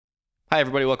Hi,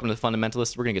 everybody. Welcome to The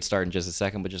Fundamentalists. We're going to get started in just a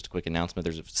second, but just a quick announcement.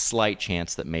 There's a slight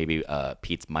chance that maybe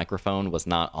Pete's microphone was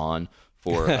not on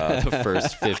for the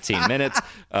first 15 minutes,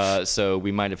 so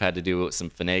we might have had to do some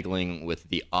finagling with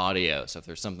the audio. So if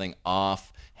there's something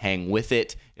off, hang with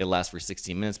it. It'll last for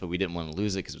 16 minutes, but we didn't want to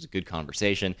lose it because it was a good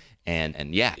conversation.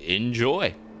 And yeah,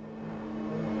 enjoy.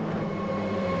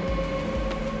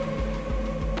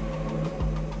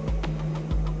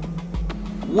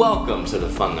 Welcome to The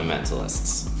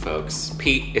Fundamentalists, folks.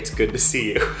 Pete, it's good to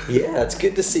see you. Yeah, it's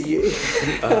good to see you.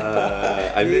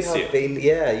 I miss you.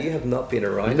 You have not been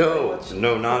around. No,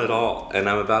 not at all. And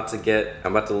I'm about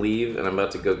to leave, and I'm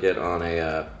about to go get on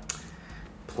a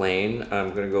plane.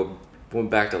 I'm going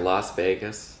back to Las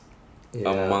Vegas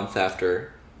a month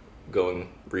after going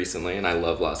recently, and I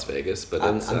love Las Vegas, but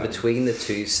and between the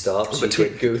two stops, you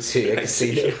could go to a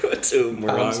casino, to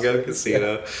Morongo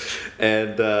Casino,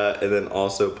 and then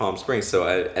also Palm Springs. So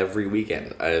every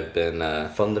weekend I've been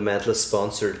Fundamentalist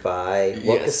sponsored by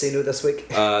what casino this week?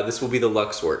 This will be the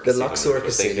Luxor Casino. The Luxor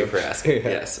Casino. Thank you for asking.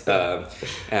 Yes,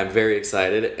 I'm very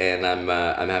excited, and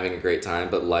I'm having a great time.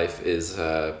 But life is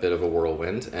a bit of a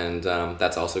whirlwind, and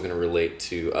that's also going to relate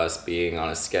to us being on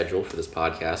a schedule for this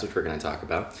podcast, which we're going to talk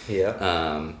about.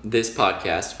 Yeah. This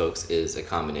podcast, folks, is a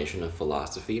combination of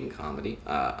philosophy and comedy.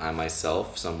 I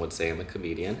myself, some would say I'm a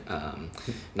comedian,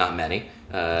 not many,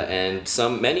 and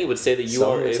many would say that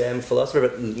some would say I'm a philosopher,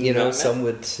 but some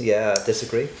would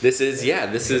disagree. This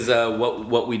is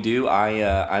what we do.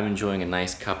 I'm enjoying a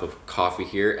nice cup of coffee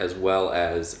here, as well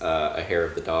as a hair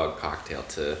of the dog cocktail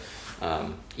to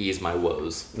ease my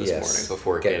woes this morning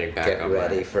before getting back on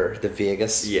ready for the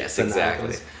Vegas. Yes,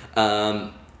 exactly.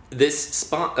 This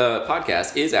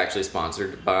podcast is actually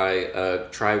sponsored by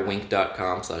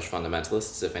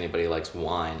trywink.com/fundamentalists. If anybody likes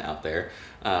wine out there,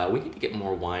 we need to get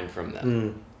more wine from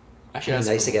them. Actually, it's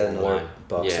nice to get another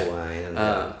box of wine.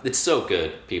 And, it's so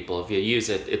good, people. If you use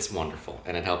it, it's wonderful,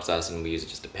 and it helps us, and we use it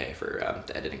just to pay for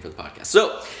the editing for the podcast.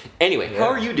 So, anyway, how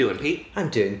are you doing, Pete? I'm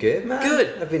doing good, man.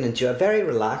 Good. I've been enjoying very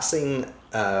relaxing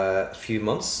few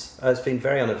months. It's been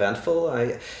very uneventful.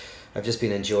 I've just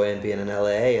been enjoying being in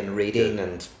LA and reading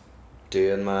and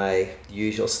doing my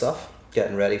usual stuff,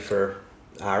 getting ready for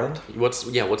Ireland. What's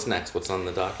next? What's on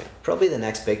the docket? Probably the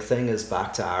next big thing is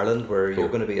back to Ireland, where you're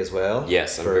going to be as well.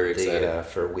 Yes, I'm very excited.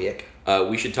 For Wake.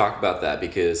 We should talk about that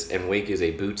because Wake is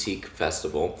a boutique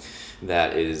festival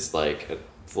that is like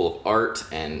full of art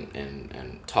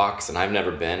and talks, and I've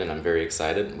never been, and I'm very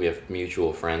excited. We have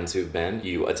mutual friends who've been.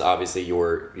 It's obviously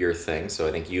your thing, so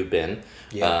I think you've been.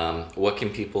 Yeah. What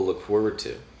can people look forward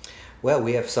to? Well,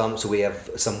 we have some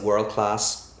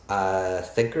world-class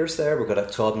thinkers there. We've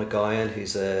got Todd McGowan,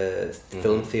 who's a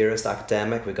film theorist,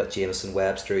 academic. We've got Jameson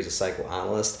Webster, who's a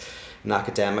psychoanalyst, an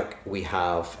academic. We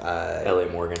have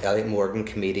Elliott Morgan,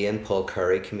 comedian. Paul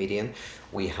Curry, comedian.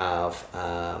 We have...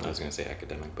 I was going to say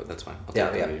academic, but that's fine.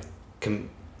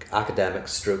 Academic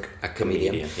stroke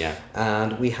comedian. Yeah.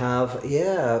 And we have we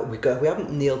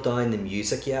haven't nailed down the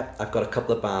music yet. I've got a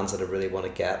couple of bands that I really want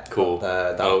to get. Cool.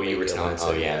 You were telling.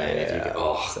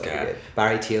 God.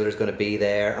 Barry Taylor's going to be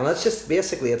there, and that's just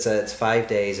basically it's 5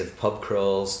 days of pub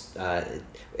crawls,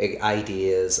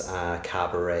 ideas,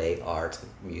 cabaret, art,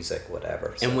 music,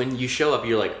 whatever. And when you show up,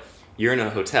 you're in a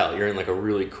hotel. You're in like a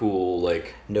really cool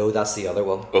No, that's the other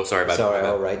one. Oh, sorry about that. Sorry,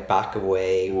 all right. Back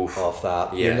away off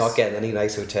that. Yes. You're not getting any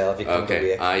nice hotel if you come to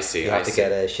Wake. I see. You have to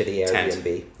get a shitty Airbnb.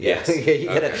 Tent. Yeah. Yes.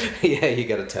 You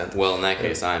get a tent. Well, in that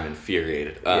case, I'm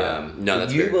infuriated. No,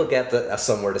 that's you will get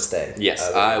somewhere to stay.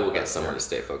 Yes, I will get somewhere to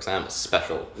stay, folks. I'm a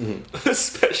special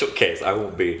case. I will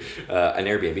be. An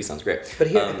Airbnb sounds great. But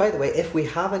here, by the way, if we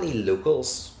have any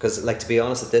locals, because to be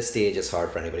honest, at this stage, it's hard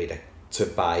for anybody to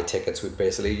buy tickets. We've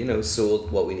basically,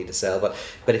 sold what we need to sell. But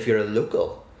if you're a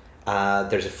local,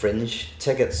 there's a fringe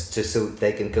tickets so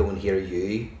they can go and hear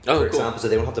you, for example. So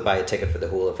they don't have to buy a ticket for the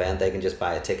whole event. They can just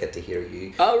buy a ticket to hear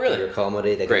you. Oh, really? Your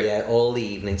comedy. Great. All the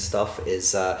evening stuff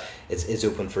is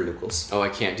open for locals. Oh, I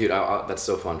can't, dude. That's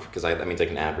so fun because that means I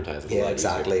can advertise it. Yeah,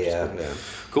 exactly. Yeah.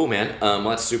 Cool, man.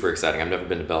 Well, that's super exciting. I've never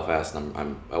been to Belfast,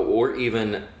 and or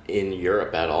even in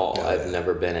Europe at all. I've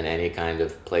never been in any kind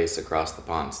of place across the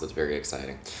pond, so that's very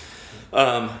exciting.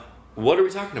 What are we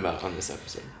talking about on this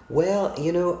episode? Well,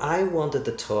 I wanted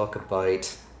to talk about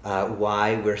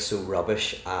why we're so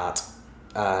rubbish at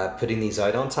putting these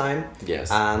out on time.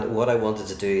 Yes. And what I wanted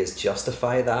to do is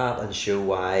justify that and show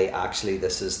why actually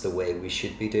this is the way we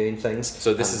should be doing things.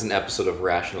 So this is an episode of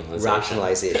rationalization.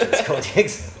 Rationalization. It's called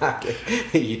exactly.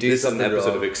 You do this something is an episode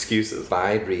wrong, of excuses.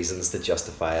 Find reasons to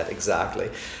justify it. Exactly.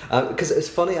 Because it's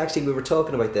funny, actually, we were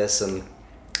talking about this and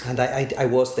I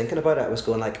was thinking about it. I was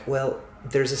going well,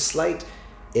 there's a slight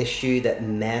issue that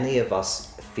many of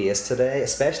us face today,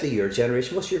 especially your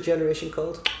generation. What's your generation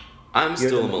called? I'm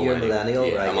still a millennial. You're a millennial,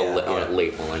 yeah, right? I'm a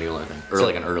late millennial, I think, or So-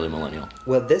 like an early millennial.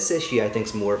 Well, this issue I think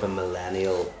is more of a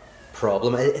millennial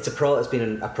problem. It's a problem. It's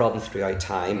been a problem throughout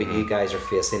time, but you guys are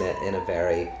facing it in a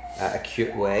very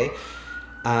acute way,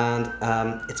 and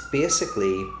it's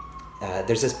basically.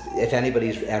 There's this. If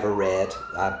anybody's ever read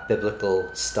biblical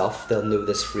stuff, they'll know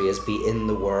this phrase: "Be in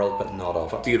the world, but not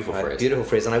of it." Beautiful phrase. Beautiful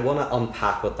phrase, and I want to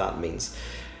unpack what that means,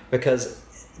 because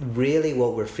really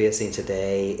what we're facing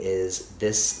today is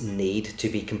this need to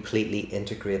be completely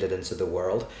integrated into the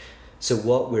world. So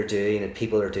what we're doing and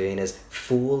people are doing is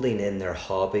folding in their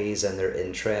hobbies and their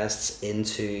interests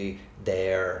into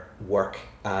their work,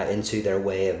 into their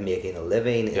way of making a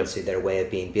living, into their way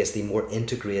of being basically more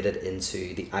integrated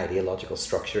into the ideological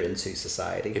structure, into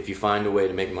society. If you find a way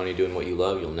to make money doing what you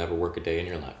love, you'll never work a day in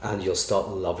your life. And you'll stop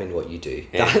loving what you do.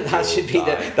 And That should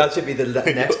be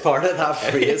the next part of that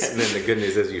phrase. And then the good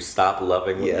news is you stop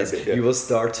loving what Yes, you do. you will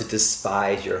start to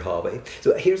despise your hobby.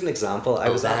 So here's an example.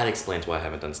 That explains why I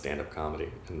haven't done stand-up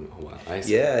comedy in a while.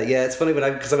 Yeah, it's funny when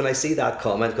I see that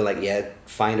comment, go like, yeah,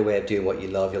 find a way of doing what you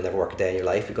love, you'll never work a day in your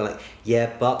life. You go like,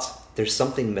 yeah, but there's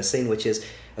something missing, which is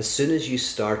as soon as you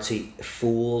start to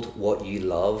fold what you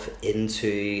love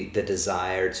into the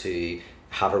desire to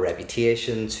have a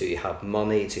reputation, to have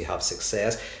money, to have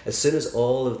success, as soon as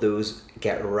all of those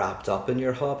get wrapped up in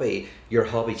your hobby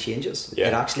changes. Yeah.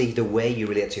 It actually, the way you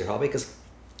relate to your hobby, because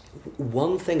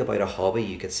one thing about a hobby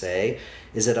you could say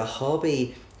is that a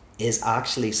hobby is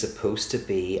actually supposed to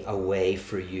be a way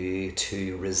for you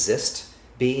to resist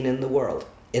being in the world.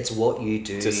 It's what you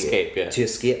do To escape, yeah.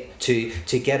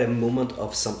 to get a moment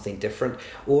of something different,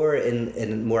 or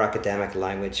in more academic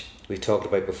language we've talked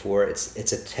about before, it's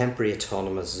a temporary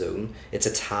autonomous zone. It's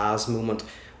a TAS moment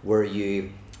where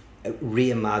you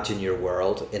reimagine your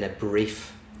world in a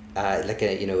brief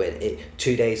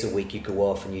 2 days a week you go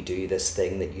off and you do this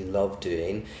thing that you love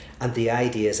doing, and the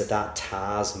idea is that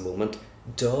TAS moment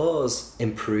does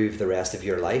improve the rest of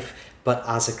your life, but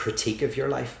as a critique of your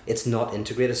life, it's not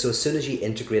integrated. So as soon as you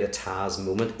integrate a TAS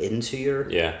moment into your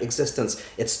existence,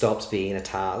 it stops being a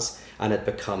TAS and it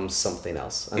becomes something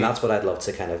else. And that's what I'd love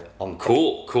to kind of unpick.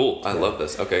 Cool. I love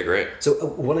this. Okay, great. So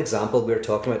one example, we were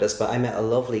talking about this, but I met a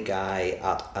lovely guy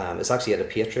at, it's actually at a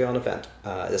Patreon event,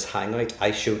 this hangout. I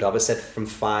showed up, I said from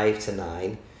 5 to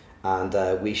 9,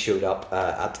 and we showed up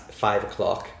at 5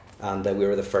 o'clock. And we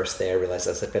were the first there. I realised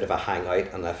that's a bit of a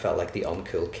hangout, and I felt like the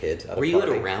uncool kid. Were you at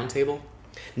a round table?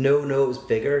 No, it was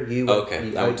bigger. I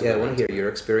want to hear your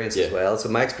experience as well. So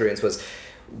my experience was,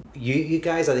 you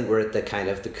guys, I think, were at the kind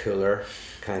of the cooler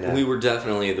kind of. We were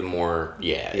definitely the more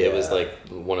It was like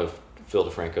one of Phil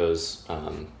DeFranco's,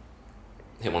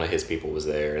 one of his people was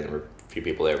there, and there were a few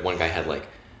people there. One guy had like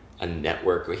a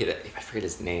network. I forget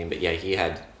his name, but yeah, he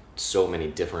had so many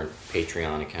different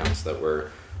Patreon accounts that were.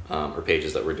 Or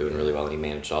pages that were doing really well, and he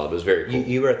managed all of it. It was very cool.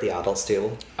 You were at the adults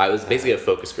table? I was basically a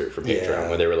focus group for Patreon,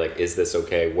 where they were like, is this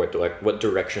okay? What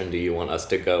direction do you want us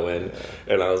to go in?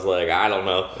 Yeah. And I was like, I don't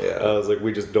know. Yeah. I was like,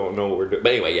 we just don't know what we're doing.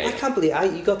 But anyway, I can't believe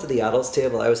you got to the adults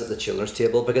table. I was at the children's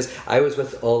table, because I was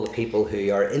with all the people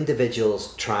who are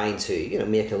individuals trying to,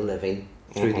 make a living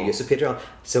through the use of Patreon.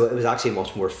 So it was actually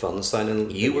much more fun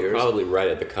sounding. You were probably right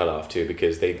at the cutoff too,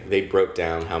 because they broke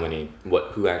down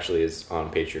who actually is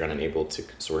on Patreon and able to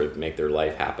sort of make their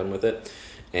life happen with it,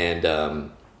 and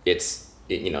it's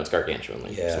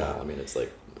gargantuanly small. I mean, it's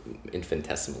like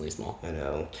infinitesimally small. I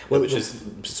know. Well,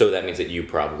 so that means that you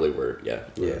probably were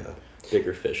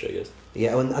bigger fish, I guess.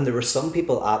 Yeah, and there were some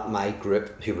people at my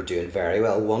group who were doing very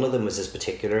well. One of them was this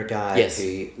particular guy,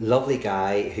 lovely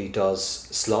guy who does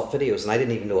slot videos, and I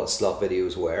didn't even know what slot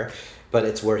videos were, but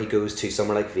it's where he goes to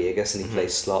somewhere like Vegas and he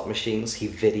plays slot machines. He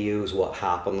videos what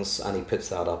happens and he puts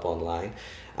that up online,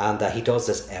 and he does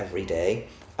this every day.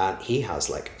 And he has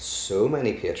like so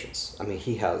many patrons. I mean,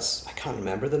 I can't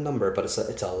remember the number, but it's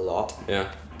a lot. Yeah.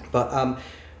 But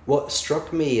what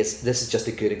struck me is, this is just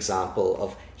a good example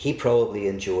of, he probably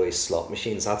enjoys slot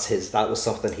machines. That was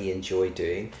something he enjoyed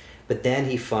doing. But then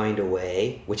he found a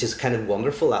way, which is kind of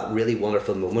wonderful, that really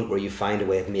wonderful moment where you find a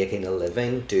way of making a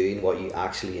living doing what you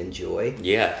actually enjoy.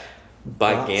 Yeah.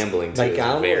 By gambling too.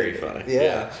 Very funny.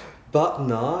 Yeah. But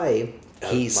now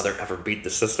mother ever beat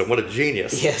the system. What a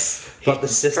genius. Yes, but the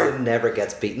system never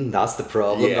gets beaten. That's the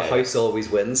problem. The house always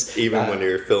wins. Even when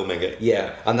you're filming it.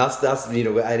 Yeah, and that's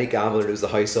any gambler knows the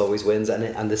house always wins,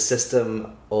 and the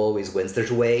system always wins.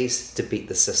 There's ways to beat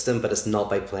the system, but it's not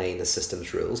by playing the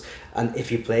system's rules. And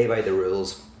if you play by the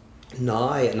rules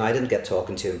now, and I didn't get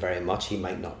talking to him very much, he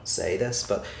might not say this,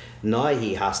 but now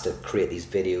he has to create these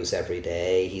videos every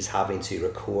day. He's having to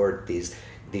record these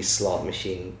these slot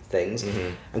machine things.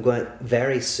 Mm-hmm. I'm going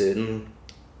very soon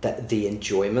that the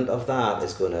enjoyment of that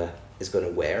is gonna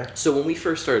wear. So when we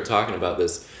first started talking about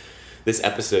this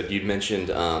episode, you'd mentioned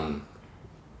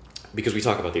because we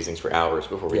talk about these things for hours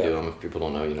before we do them. If people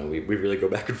don't know, we really go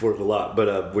back and forth a lot.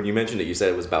 But when you mentioned it, you said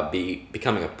it was about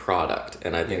becoming a product,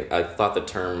 and I think I thought the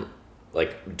term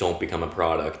like don't become a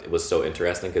product, it was so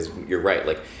interesting because you're right.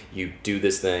 Like you do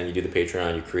this thing, you do the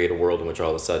Patreon, you create a world in which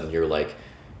all of a sudden you're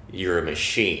a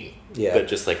machine that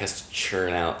just like has to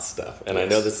churn out stuff. And I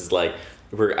know this is like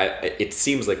it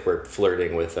seems like we're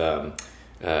flirting with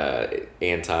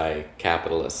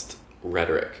anti-capitalist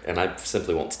rhetoric, and I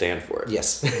simply won't stand for it.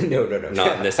 Yes. No.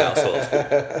 Not in this household.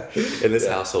 In this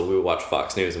household, we will watch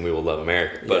Fox News and we will love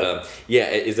America. But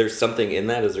is there something in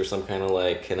that? Is there some kind of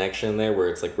like connection there where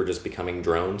it's like we're just becoming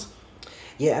drones?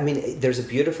 Yeah, I mean, there's a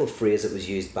beautiful phrase that was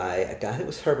used by a guy, I think it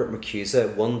was Herbert Marcuse.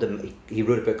 He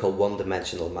wrote a book called One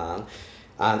Dimensional Man.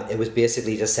 And it was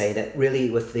basically just saying that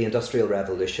really with the Industrial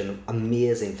Revolution,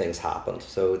 amazing things happened.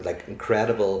 So like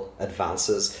incredible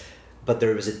advances. But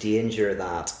there was a danger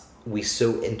that we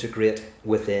so integrate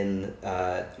within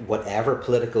whatever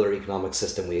political or economic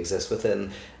system we exist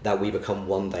within that we become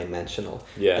one-dimensional.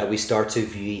 Yeah. That we start to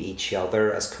view each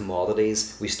other as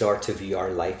commodities. We start to view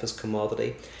our life as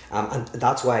commodity. And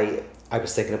that's why I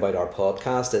was thinking about our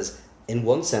podcast is, in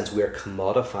one sense, we're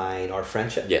commodifying our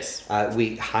friendship. Yes.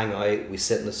 We hang out, we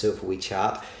sit on the sofa, we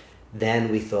chat. Then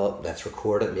we thought, let's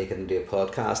record it, make it into a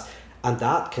podcast. And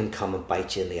that can come and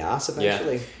bite you in the ass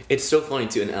eventually. Yeah. It's so funny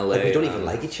too in LA. Like we don't even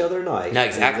like each other now. No,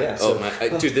 exactly. Yeah,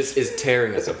 so. Dude, this is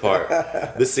tearing us apart.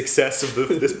 The success of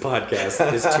this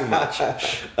podcast is too much.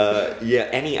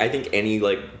 I think any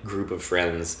like group of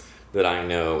friends that I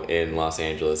know in Los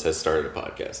Angeles has started a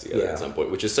podcast together at some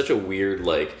point, which is such a weird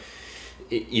like.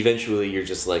 Eventually you're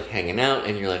just like hanging out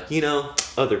and you're like,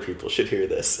 other people should hear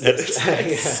this. And it's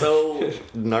like so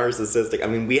narcissistic. I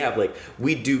mean,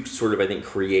 we do sort of, I think,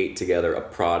 create together a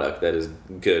product that is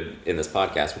good in this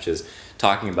podcast, which is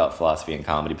talking about philosophy and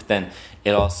comedy. But then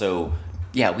it also,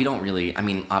 we don't really, I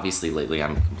mean, obviously lately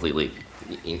I'm completely,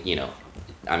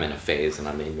 I'm in a phase and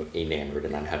I'm enamored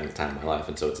and I'm having the time of my life.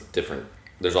 And so it's different.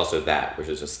 There's also that, which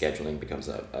is just scheduling becomes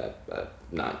a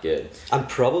not good. And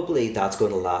probably that's going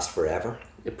to last forever.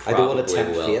 I don't want to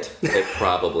tempt fate. It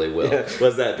probably will. Yeah.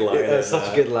 Was that line? Yeah,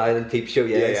 such a good line in Peep Show.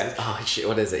 Yeah. Oh shit!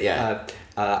 What is it? Yeah.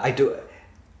 I don't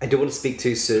want to speak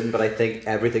too soon, but I think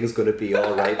everything's going to be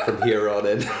all right from here on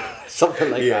in. Something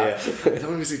like that. Yeah. I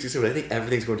don't want to speak too soon, but I think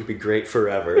everything's going to be great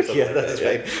forever. Yeah, that's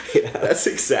right. Yeah. That's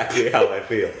exactly how I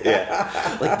feel.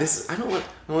 Yeah. Like this. I don't want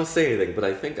to say anything, but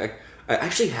I think I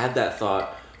actually had that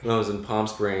thought when I was in Palm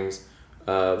Springs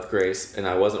with Grace, and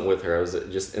I wasn't with her. I was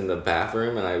just in the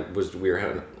bathroom, and we were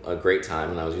having a great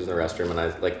time, and I was using the restroom, and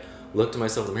I like looked at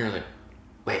myself in the mirror, like,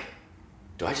 wait,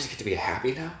 do I just get to be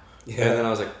happy now? Yeah. And then I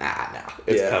was like, no,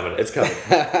 it's coming.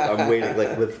 I'm waiting,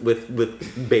 like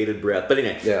with bated breath. But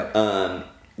anyway,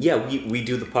 we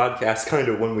do the podcast kind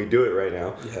of when we do it right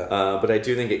now. Yeah. But I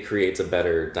do think it creates a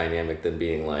better dynamic than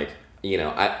being like,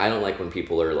 I don't like when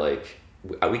people are like.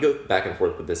 We go back and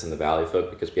forth with this in the Valley Folk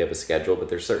because we have a schedule, but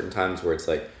there's certain times where it's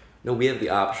like, no, we have the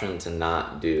option to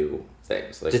not do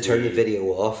things. Like to turn the video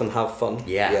off and have fun.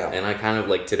 Yeah, and I kind of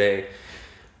like today,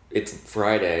 it's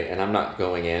Friday, and I'm not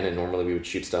going in, and normally we would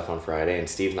shoot stuff on Friday, and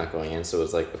Steve's not going in, so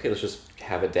it's like, okay, let's just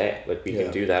have a day. Like, we can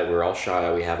do that. We're all shot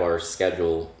out. We have our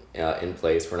schedule in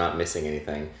place. We're not missing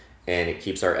anything, and it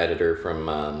keeps our editor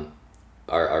from...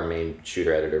 Our main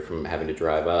shooter editor from having to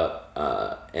drive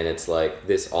up, and it's like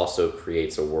this also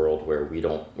creates a world where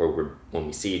when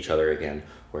we see each other again,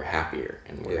 we're happier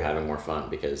and we're having more fun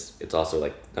because it's also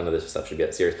like none of this stuff should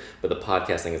get serious. But the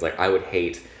podcasting is like, I would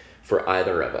hate for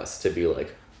either of us to be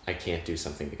like, I can't do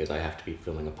something because I have to be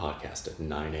filming a podcast at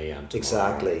 9 a.m. tomorrow.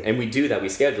 Exactly. And we do that, we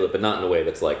schedule it, but not in a way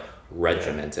that's like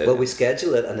regimented. Well, we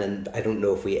schedule it, and then I don't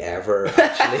know if we ever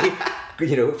actually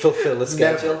fulfill the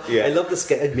schedule. Yeah. I love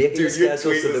the making the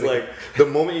schedule. Your tweet was like, the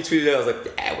moment you tweeted it, I was like,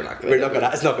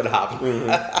 it's not gonna happen.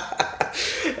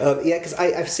 Mm-hmm. Because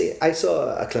I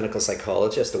saw a clinical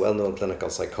psychologist, a well-known clinical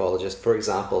psychologist, for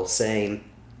example, saying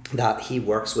that he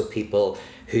works with people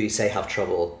who say have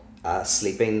trouble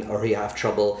sleeping, or who have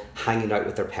trouble hanging out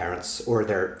with their parents or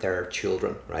their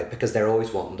children, right? Because they're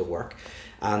always wanting to work.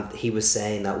 And he was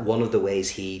saying that one of the ways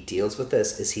he deals with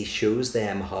this is he shows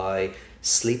them how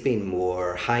sleeping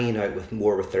more, hanging out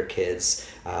more with their kids,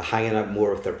 hanging out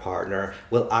more with their partner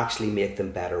will actually make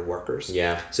them better workers.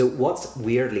 Yeah. So what's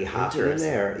weirdly happening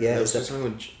there? Yeah, I was talking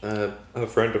with a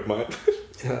friend of mine.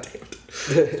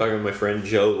 Talking with my friend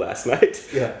Joe last night.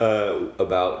 Yeah.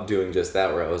 About doing just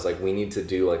that, where I was like, we need to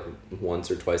do like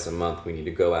once or twice a month. We need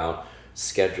to go out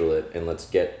schedule it and let's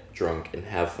get drunk and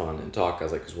have fun and talk. I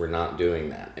was like, because we're not doing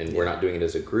that, and we're not doing it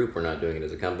as a group, we're not doing it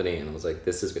as a company. And I was like,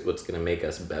 this is what's going to make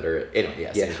us better. Anyway,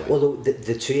 yes. Yeah. Anyway. Well,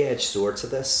 the two-edged sword to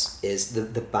this is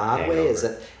the bad way is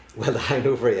that, well, the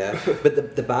hangover, yeah.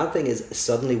 But the bad thing is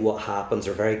suddenly what happens,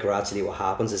 or very gradually what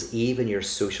happens, is even your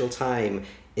social time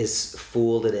is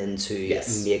folded into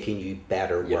making you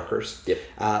better workers,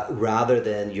 rather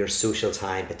than your social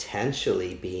time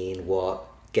potentially being what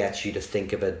gets you to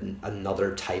think of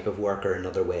another type of work or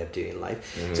another way of doing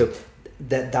life. So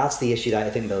that's the issue that I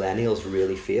think millennials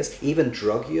really face. Even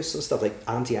drug use and stuff like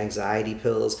anti-anxiety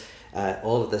pills,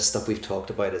 all of this stuff we've talked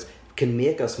about can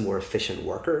make us more efficient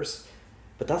workers,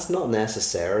 but that's not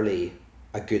necessarily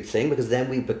a good thing, because then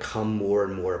we become more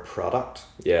and more a product.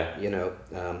 Yeah.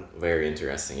 Very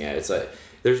interesting. Yeah, it's like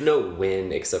there's no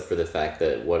win except for the fact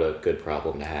that what a good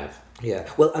problem to have. Yeah,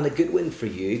 well, and a good win for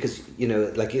you, because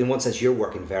like in one sense you're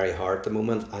working very hard at the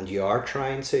moment and you are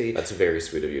trying to. That's very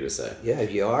sweet of you to say. Yeah,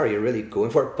 you're really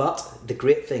going for it. But the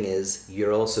great thing is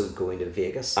you're also going to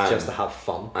Vegas just to have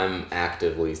fun. I'm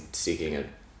actively seeking a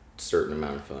certain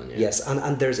amount of fun. Yeah. Yes,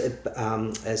 and there's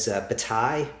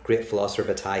Bataille, great philosopher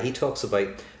Bataille. He talks about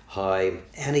how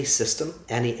any system,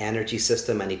 any energy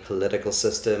system, any political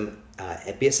system,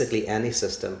 basically any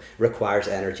system requires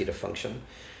energy to function.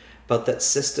 But that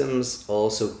systems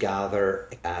also gather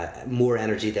more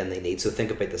energy than they need. So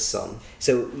think about the sun.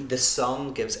 So the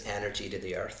sun gives energy to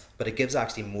the earth, but it gives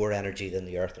actually more energy than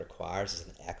the earth requires.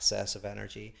 It's an excess of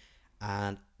energy.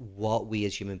 And what we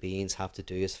as human beings have to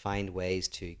do is find ways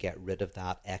to get rid of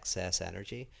that excess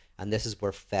energy. And this is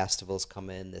where festivals come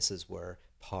in. This is where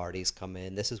parties come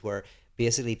in. This is where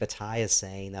basically Bataille is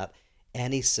saying that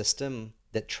any system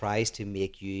that tries to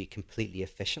make you completely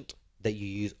efficient, that you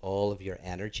use all of your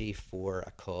energy for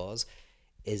a cause,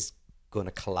 is going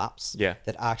to collapse. Yeah.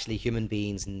 That actually human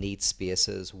beings need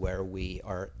spaces where we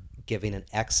are giving an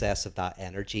excess of that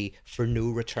energy for no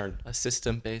return. A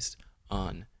system based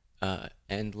on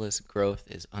endless growth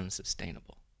is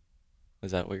unsustainable.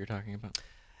 Is that what you're talking about?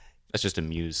 That's just a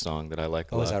Muse song that I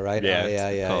like a lot. Is that right? Yeah,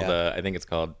 yeah. Called, I think it's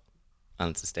called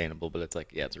Unsustainable, but it's like,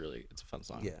 it's a fun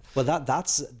song. Yeah. Well,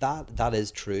 that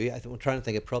is true. I'm trying to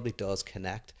think. It probably does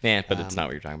connect. Yeah, but it's not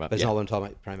what you're talking about. But it's not what I'm talking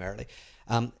about primarily.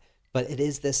 But it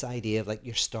is this idea of like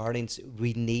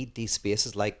we need these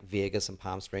spaces like Vegas and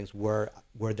Palm Springs where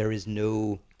there is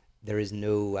no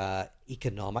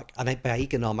economic, and by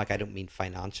economic I don't mean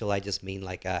financial, I just mean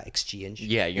like exchange.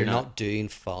 Yeah, you're not doing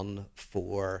fun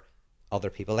for other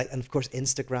people. Like, and of course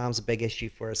Instagram's a big issue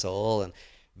for us all, and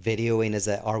videoing is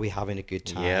are we having a good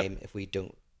time if we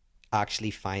don't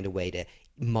actually find a way to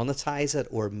monetize it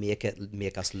or make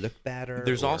us look better.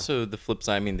 There's also the flip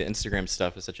side. I mean, the Instagram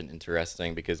stuff is such an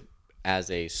interesting, because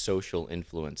as a social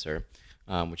influencer,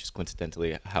 which is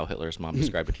coincidentally how Hitler's mom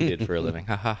described what he did for a living.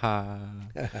 Ha ha ha.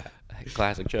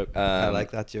 Classic joke. I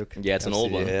like that joke. Yeah, it's an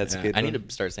old one. Yeah, it's a good I one. need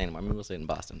to start saying it. Maybe we'll say it in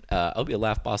Boston. I'll be at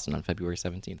Laugh Boston on February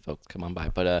 17th, folks. Come on by.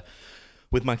 But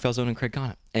with Mike Falzone and Craig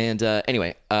Ghana. And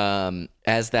anyway,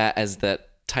 as that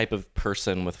type of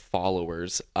person with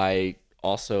followers, I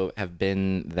also have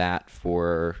been that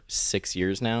for 6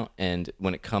 years now. And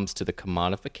when it comes to the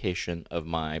commodification of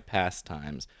my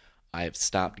pastimes, I've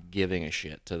stopped giving a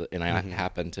shit and I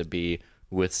happen to be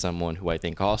with someone who I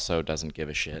think also doesn't give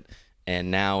a shit.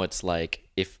 And now it's like,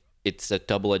 if it's a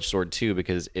double-edged sword too,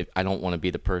 because if I don't want to be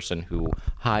the person who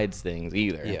hides things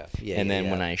either. And then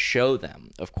when I show them,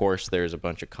 of course, there's a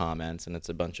bunch of comments and it's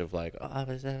a bunch of like, oh,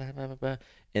 blah, blah, blah,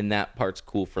 and that part's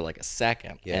cool for like a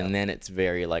second. And then it's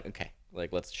very like, okay,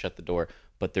 like let's shut the door.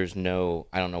 But I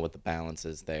don't know what the balance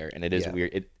is there. And it is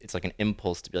weird. It's like an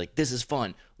impulse to be like, this is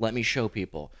fun. Let me show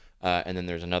people. And then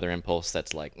there's another impulse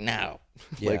that's like, no.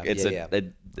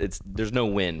 There's no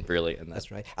win really in that.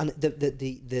 That's right. And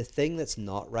the thing that's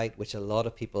not right, which a lot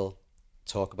of people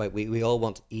talk about, we all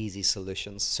want easy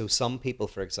solutions. So some people,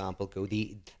 for example,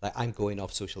 I'm going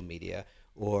off social media,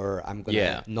 or I'm going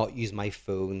to not use my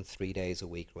phone 3 days a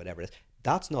week, or whatever it is.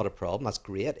 That's not a problem. That's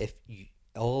great.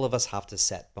 All of us have to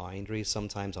set boundaries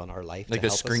sometimes on our life. Like the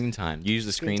screen time. You use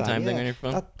the screen time thing on your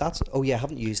phone? I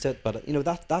haven't used it, but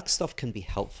that stuff can be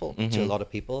helpful to a lot of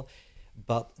people.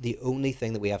 But the only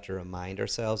thing that we have to remind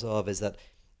ourselves of is that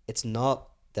it's not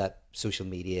that social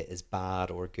media is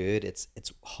bad or good. It's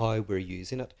how we're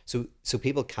using it. So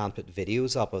people can't put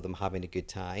videos up of them having a good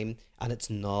time, and it's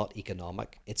not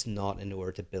economic. It's not in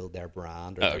order to build their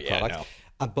brand or their product.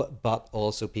 No. But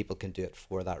also people can do it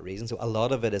for that reason. So a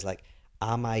lot of it is like,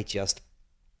 am I just,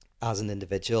 as an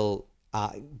individual,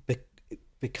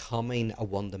 becoming a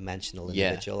one-dimensional Yeah.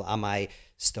 individual? Am I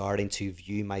starting to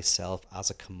view myself as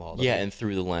a commodity? Yeah, and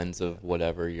through the lens of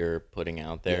whatever you're putting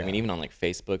out there. I mean, Yeah. even on like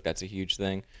Facebook, that's a huge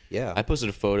thing. Yeah. I posted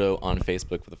a photo on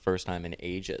Facebook for the first time in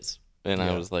ages. And I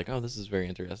Yeah. was like, oh, this is very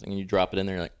interesting. And you drop it in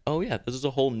there, you're like, oh yeah, this is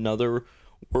a whole nother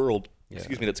world.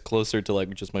 Excuse me, that's closer to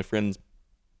like just my friends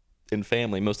and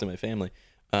family, most of my family.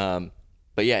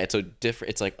 But yeah, it's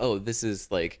it's like, oh, this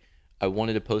is like, I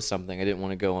wanted to post something. I didn't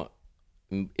want to go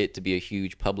it to be a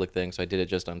huge public thing, so I did it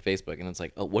just on Facebook. And it's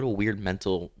like, oh, what a weird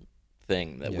mental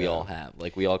thing that we all have.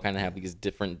 Like, we all kind of have these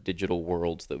different digital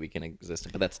worlds that we can exist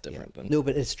in, but that's different than... No,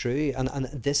 but it's true, and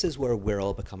this is where we're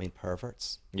all becoming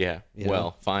perverts. Yeah, You know?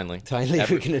 well, finally. Finally,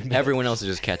 we can admit it. Everyone else is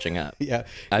just catching up. Yeah,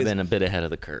 I've been a bit ahead of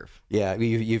the curve. Yeah,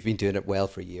 you've been doing it well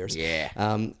for years. Yeah.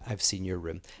 I've seen your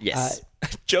room. Yes.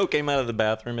 Joe came out of the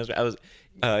bathroom.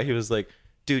 He was like,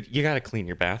 dude, you got to clean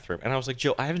your bathroom. And I was like,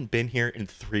 Joe, I haven't been here in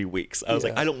 3 weeks. I was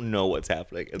like, I don't know what's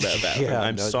happening in that bathroom.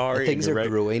 I'm sorry. Things are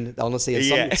growing. Honestly,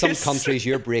 in some countries,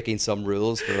 you're breaking some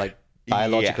rules for like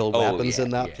biological weapons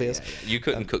in that place. Yeah. You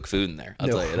couldn't cook food in there. I'll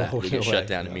tell you that. You get shut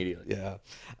down immediately. Yeah.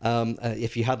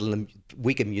 If you had a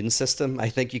weak immune system, I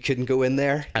think you couldn't go in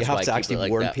there. That's you have why to I keep it actually like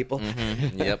warn that. people.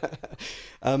 Mm-hmm.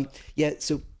 Yep. Yeah,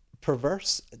 so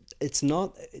perverse, it's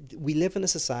not, we live in a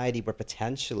society where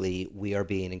potentially we are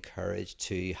being encouraged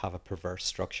to have a perverse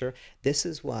structure. This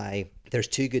is why there's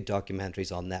 2 good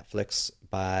documentaries on Netflix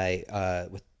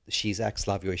with Zizek,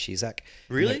 Slavoj Zizek.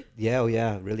 Really? Yeah,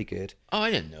 yeah, really good. Oh,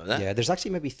 I didn't know that. Yeah, there's actually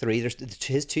maybe 3. There's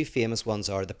his 2 famous ones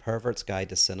are The Pervert's Guide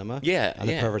to Cinema. Yeah, and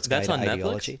The Pervert's That's Guide on to Netflix?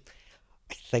 Ideology.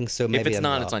 I think so. Maybe If it's I'm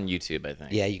not, it's on YouTube, I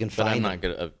think. Yeah, you can But find I'm them. not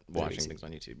good at watching easy. things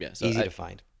on YouTube. Yeah, so Easy to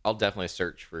find. I'll definitely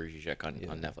search for Zizek on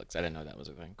Netflix. I didn't know that was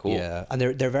a thing. Cool. Yeah, and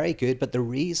they're very good. But the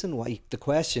reason why, the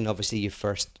question obviously you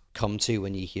first come to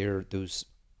when you hear those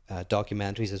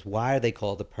documentaries is, why are they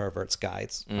called The Pervert's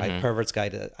Guides? Right, Pervert's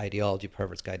Guide to Ideology,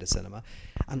 Pervert's Guide to Cinema.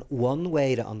 And one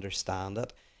way to understand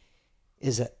it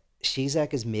is that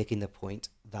Zizek is making the point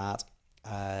that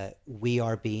we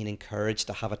are being encouraged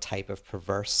to have a type of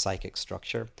perverse psychic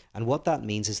structure. And what that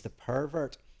means is the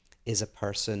pervert is a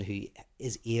person who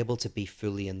is able to be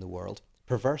fully in the world.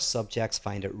 Perverse subjects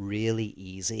find it really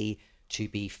easy to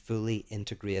be fully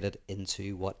integrated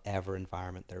into whatever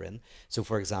environment they're in. So,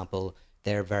 for example,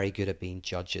 they're very good at being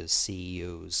judges,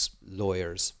 CEOs,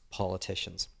 lawyers,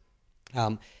 politicians.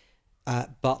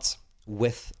 But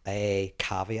with a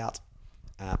caveat,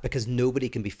 because nobody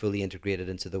can be fully integrated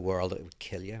into the world, it would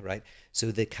kill you, right? So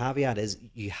the caveat is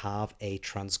you have a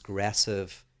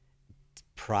transgressive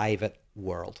private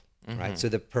world, right? So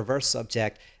the perverse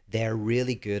subject, they're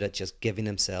really good at just giving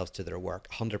themselves to their work,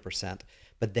 100%.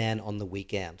 But then on the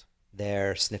weekend,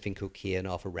 they're sniffing cocaine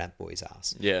off a rent boy's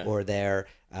ass. Yeah. Or they're,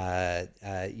 First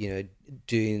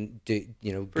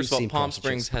of all, Palm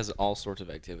Springs has all sorts of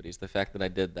activities. The fact that I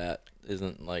did that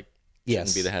isn't like,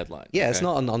 shouldn't be the headline. Yeah, okay? It's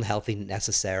not an unhealthy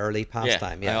necessarily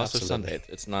pastime. Yeah, I also absolutely. sunbathe.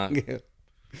 It's not.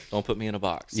 Don't put me in a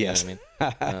box. You Yes. know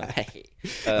what I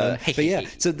mean? But yeah,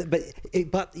 so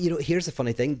but here's the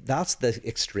funny thing. That's the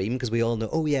extreme, because we all know,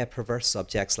 oh yeah, perverse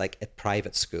subjects like at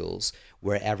private schools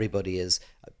where everybody is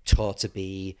taught to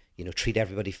be, treat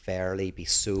everybody fairly, be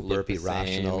sober, Look be the same,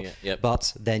 rational. yeah, yep.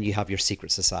 But then you have your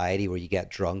secret society where you get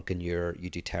drunk and you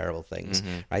do terrible things,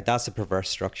 right? That's a perverse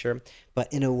structure.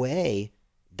 But in a way,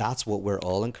 that's what we're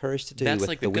all encouraged to do. That's with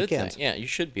like the good weekend. thing. Yeah, you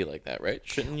should be like that, right?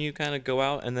 Shouldn't you kind of go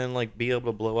out and then like be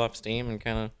able to blow off steam and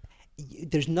kind of...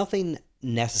 There's nothing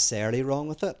necessarily wrong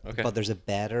with it, Okay. but there's a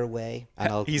better way.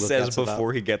 And He we'll says get to that.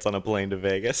 before he gets on a plane to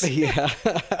Vegas. Yeah.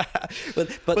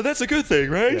 but that's a good thing,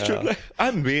 right? Yeah.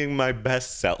 I'm being my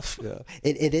best self. yeah.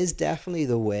 It is definitely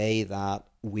the way that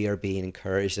we are being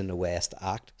encouraged in the West to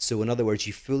act. So in other words,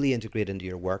 you fully integrate into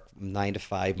your work 9 to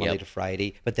 5, Monday Yep. to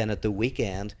Friday, but then at the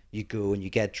weekend you go and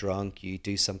you get drunk, you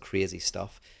do some crazy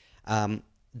stuff.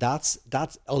 That's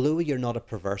although you're not a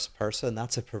perverse person,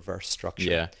 that's a perverse structure.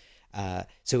 Yeah.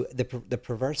 So the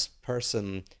perverse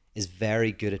person is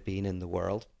very good at being in the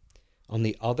world. On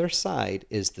the other side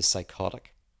is the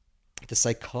psychotic. The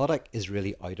psychotic is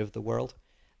really out of the world.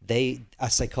 A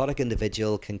psychotic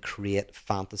individual can create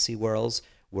fantasy worlds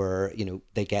where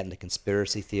they get into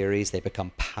conspiracy theories. They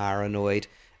become paranoid.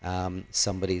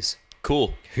 Somebody's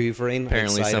Cool. hoovering.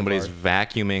 Apparently outside of somebody's our-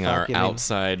 vacuuming our vacuuming.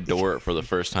 outside door for the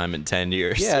first time in 10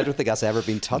 years. Yeah, I don't think that's ever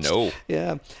been touched. No.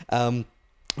 Yeah.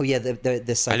 Oh yeah,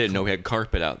 the I didn't know we had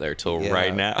carpet out there till Yeah.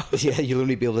 right now. Yeah, you'll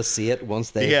only be able to see it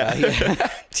once they've Yeah.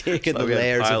 taken the Like a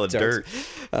layers pile of of dirt.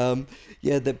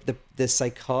 The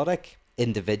psychotic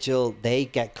individual, they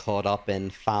get caught up in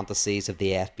fantasies of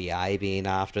the FBI being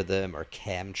after them, or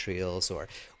chemtrails,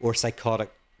 or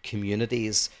psychotic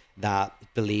communities that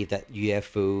believe that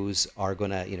UFOs are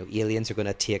going to, aliens are going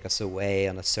to take us away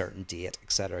on a certain date,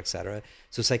 et cetera, et cetera.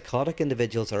 So psychotic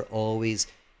individuals are always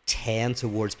tend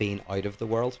towards being out of the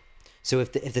world. So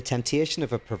if the temptation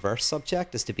of a perverse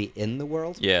subject is to be in the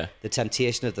world, Yeah. the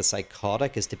temptation of the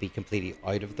psychotic is to be completely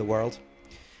out of the world.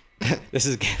 This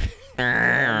is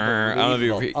I don't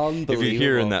know if you're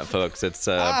hearing that, folks. It's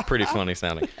pretty funny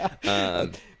sounding.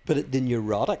 But the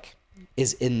neurotic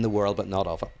is in the world but not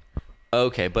of it.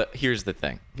 Okay, but here's the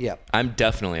thing. Yeah. I'm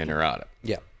definitely a neurotic.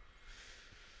 Yeah.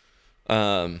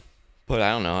 But I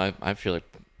don't know. I feel like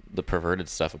the perverted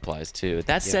stuff applies too.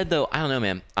 That said, though, I don't know,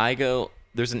 man.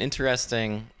 There's an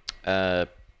interesting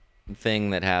thing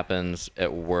that happens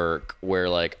at work where,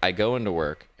 like, I go into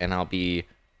work and I'll be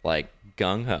like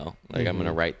gung ho, like I'm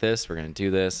gonna write this, we're gonna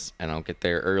do this, and I'll get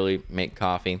there early, make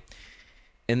coffee,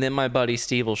 and then my buddy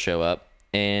Steve will show up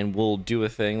and we'll do a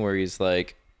thing where he's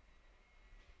like,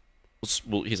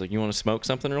 you want to smoke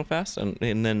something real fast, and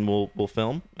then we'll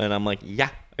film, and I'm like, yeah,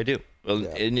 I do.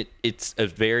 And it's a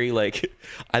very, like,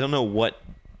 I don't know what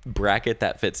bracket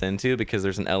that fits into, because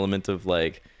there's an element of,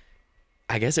 like,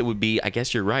 I guess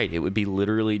you're right, it would be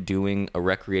literally doing a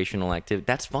recreational activity.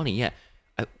 That's funny. Yeah,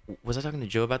 was I talking to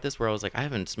Joe about this, where I was like, I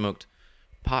haven't smoked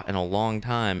pot in a long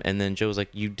time, and then Joe was like,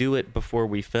 you do it before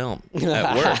we film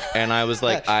at work, and I was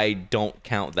like, I don't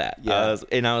count that. I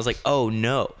was like, oh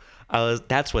no,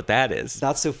 that's what that is.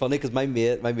 That's so funny, because my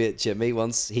mate Jimmy,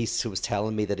 once he was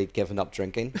telling me that he'd given up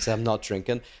drinking, so I'm not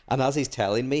drinking, and as he's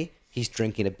telling me, he's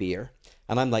drinking a beer.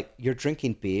 And I'm like, you're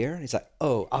drinking beer? And he's like,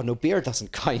 oh no, beer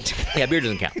doesn't count. Yeah, beer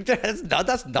doesn't count.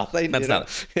 That's nothing. That's not.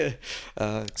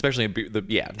 Especially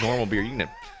normal beer. You can have,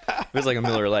 if it's like a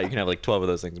Miller Lite, you can have like 12 of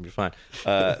those things and be fine.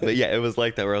 But yeah, it was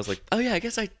like that, where I was like, oh yeah, I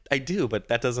guess I do, but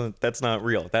that's not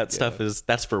real. That stuff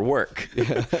that's for work.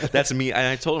 That's me. And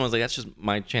I told him, I was like, that's just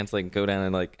my chance to, like, go down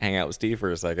and, like, hang out with Steve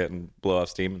for a second and blow off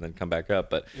steam and then come back up.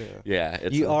 But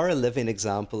you are a living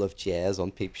example of jazz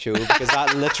on Peep Show, because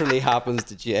that literally happens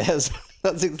to jazz.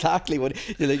 That's exactly what,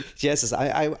 Jess says,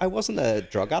 I wasn't a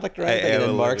drug addict or anything. And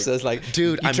then Mark says, like,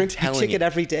 dude, you take it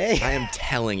every day. I am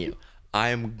telling you, I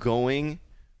am going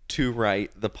to write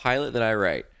the pilot that I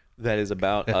write that is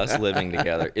about us living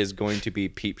together is going to be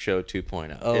Peep Show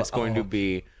 2.0. It's going to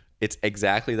be, it's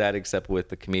exactly that, except with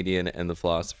the comedian and the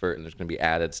philosopher, and there's going to be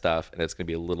added stuff, and it's going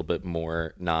to be a little bit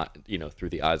more not, through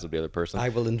the eyes of the other person. I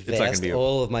will invest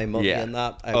all of my money in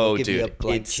that. I will give you a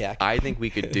blank check. I think we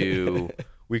could do...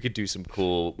 We could do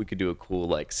a cool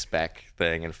like spec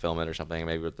thing and film it or something,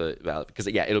 maybe with because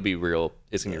it'll be real.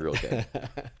 It's gonna be real good,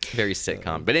 very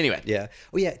sitcom. But anyway,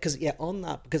 on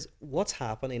that, because what's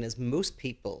happening is most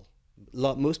people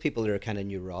are kind of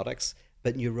neurotics,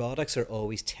 but neurotics are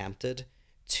always tempted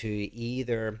to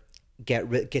either get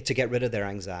rid of their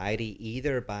anxiety,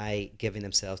 either by giving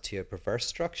themselves to a perverse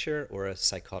structure or a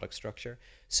psychotic structure.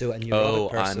 So a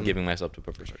neurotic person, I'm giving myself to a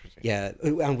perverse structure. Yeah,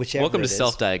 and whichever. Welcome to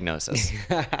self-diagnosis.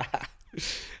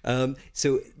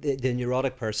 So the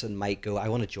neurotic person might go, I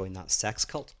want to join that sex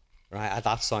cult, right?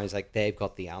 That sounds like they've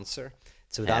got the answer.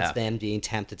 So that's them being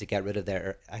tempted to get rid of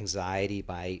their anxiety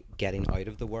by getting out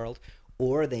of the world,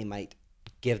 or they might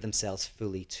give themselves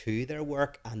fully to their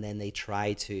work, and then they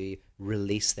try to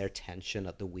release their tension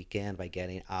at the weekend by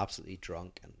getting absolutely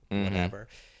drunk and whatever.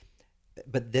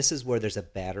 But this is where there's a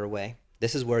better way.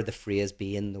 This is where the phrase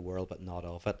 "be in the world but not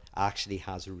of it" actually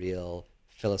has real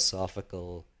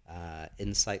philosophical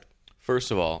insight.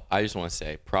 First of all, I just want to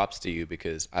say props to you,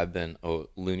 because I've been a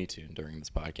Looney Tune during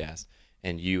this podcast,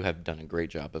 and you have done a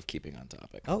great job of keeping on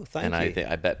topic. Oh, thank you. And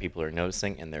I bet people are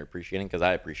noticing, and they're appreciating, because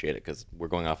I appreciate it, because we're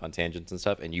going off on tangents and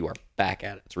stuff, and you are back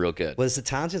at it. It's real good. Well, it's the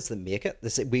tangents that make it.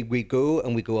 We go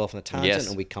off on a tangent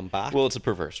and we come back. Well, it's a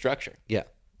perverse structure. Yeah.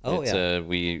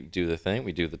 We do the thing,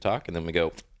 we do the talk, and then we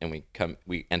go and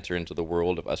we enter into the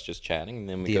world of us just chatting, and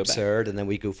then we go absurd, back. and then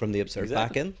we go from the absurd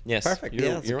back in. Yes, perfect.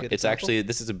 It's actually,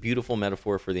 this is a beautiful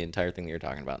metaphor for the entire thing that you're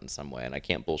talking about in some way, and I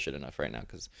can't bullshit enough right now,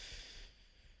 because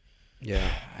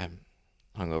I'm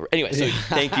hungover. Anyway, so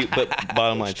thank you. But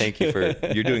bottom line, thank you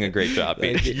you're doing a great job.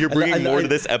 You're bringing more to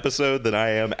this episode than I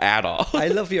am at all. I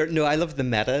love the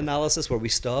meta analysis where we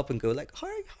stop and go, like, how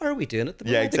are we doing at the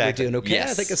moment? Yeah, exactly. I think we're doing okay.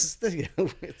 Yes. I think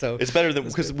it's, so it's better than,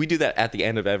 because we do that at the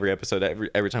end of every episode,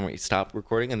 every time we stop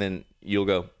recording, and then you'll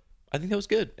go, I think that was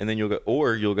good, and then you'll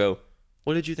go,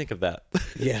 what did you think of that?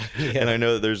 Yeah. And I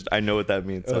know what that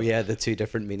means. Oh yeah, the two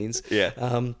different meanings. Yeah.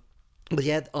 But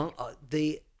yeah,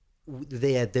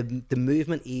 the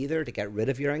movement either to get rid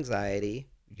of your anxiety,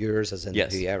 yours as in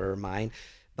whoever, mine,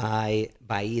 by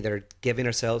either giving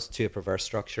ourselves to a perverse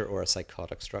structure or a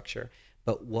psychotic structure.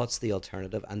 But what's the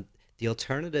alternative? And the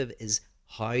alternative is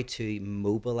how to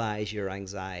mobilize your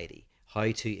anxiety,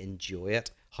 how to enjoy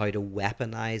it, how to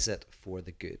weaponize it for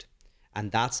the good.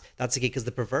 And that's the key, because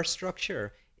the perverse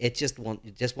structure, it just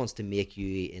wants to make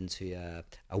you into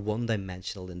a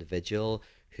one-dimensional individual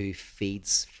who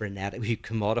feeds frenetic, who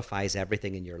commodifies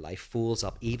everything in your life, fools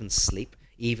up even sleep,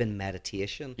 even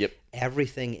meditation, Yep.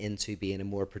 everything into being a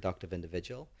more productive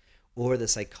individual. Or the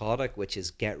psychotic, which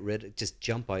is just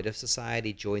jump out of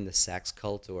society, join the sex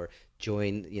cult, or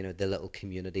join, the little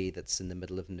community that's in the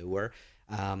middle of nowhere,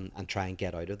 and try and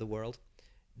get out of the world.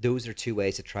 Those are two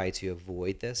ways to try to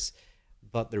avoid this.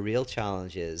 But the real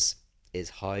challenge is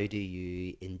how do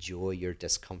you enjoy your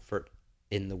discomfort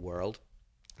in the world,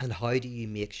 and how do you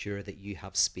make sure that you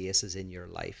have spaces in your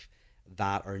life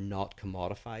that are not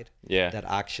commodified, Yeah. that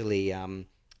actually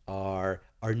are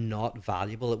not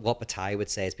valuable. What Bataille would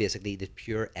say is basically the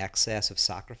pure excess of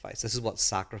sacrifice. This is what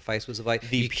sacrifice was about.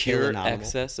 The You kill pure an animal.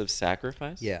 excess of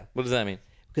sacrifice? Yeah. What does that mean?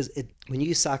 Because when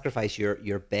you sacrifice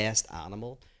your best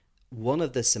animal, one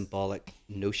of the symbolic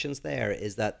notions there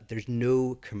is that there's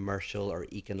no commercial or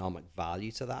economic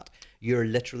value to that. You're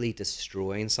literally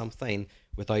destroying something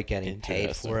without getting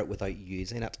paid for it, without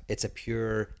using it. It's a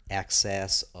pure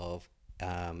excess of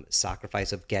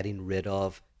sacrifice, of getting rid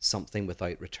of something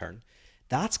without return.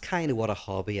 That's kind of what a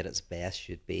hobby at its best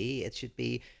should be. It should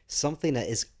be something that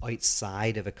is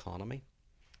outside of economy.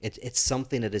 It's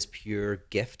something that is pure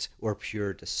gift or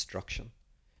pure destruction,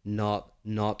 not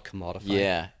commodified.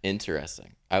 Yeah,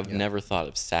 interesting. I've never thought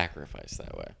of sacrifice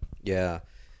that way. Yeah,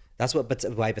 that's what. But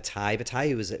why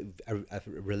Bataille was a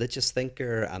religious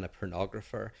thinker and a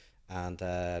pornographer, and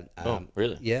Oh,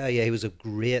 really? yeah, he was a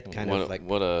great kind of like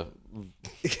what a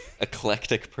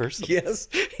eclectic person. yes,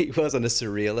 he wasn't a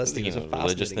surrealist. He He was was a a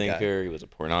religious fascinating guy. thinker. He was a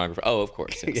pornographer. Oh, of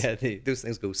course. Yes. Yeah, those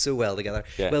things go so well together.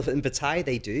 Yeah. Well, in Bataille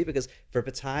they do, because for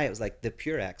Bataille it was like the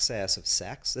pure excess of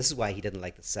sex. This is why he didn't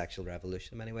like the sexual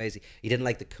revolution in many ways. He didn't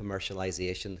like the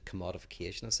commercialization, the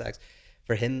commodification of sex.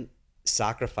 For him,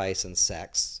 sacrifice and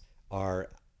sex are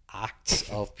acts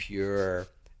of pure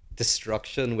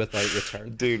destruction without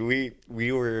return. Dude,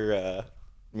 we were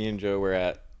me and Joe were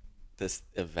at this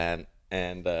event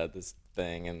and this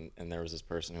thing, and there was this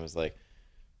person who was like,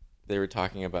 they were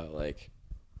talking about like,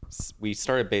 we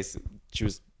started she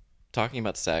was talking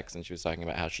about sex, and she was talking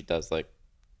about how she does like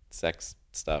sex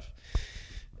stuff,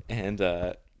 and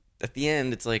at the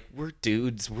end it's like, we're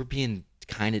dudes, we're being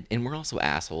kind of, and we're also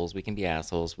assholes, we can be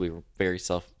assholes, we were very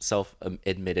self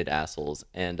admitted assholes,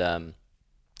 and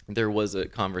there was a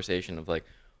conversation of like,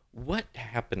 what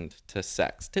happened to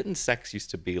sex? Didn't sex used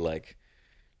to be like,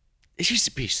 it used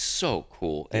to be so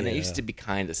cool, and it used to be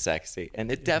kind of sexy,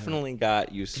 and it definitely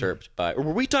got usurped by, or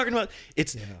were we talking about,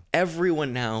 it's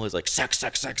everyone now is like sex,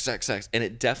 and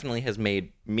it definitely has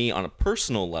made me on a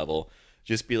personal level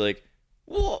just be like,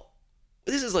 well,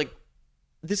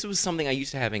 this was something I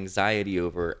used to have anxiety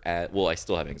over I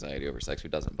still have anxiety over sex, who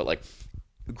doesn't, but like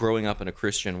growing up in a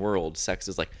Christian world, sex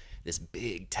is like this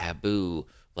big taboo,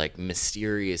 like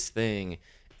mysterious thing.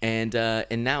 And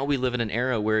now we live in an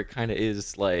era where it kind of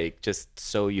is like just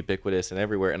so ubiquitous and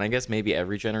everywhere. And I guess maybe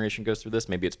every generation goes through this.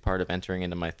 Maybe it's part of entering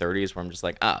into my 30s where I'm just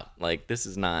like, like this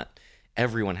is not,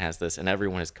 everyone has this and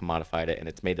everyone has commodified it and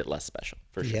it's made it less special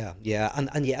for sure. Yeah,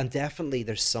 and definitely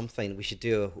there's something we should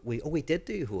do. We did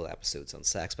do whole episodes on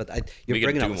sex, but you're We could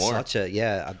bringing do up more. such an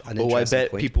I interesting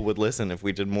bet point. people would listen if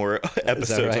we did more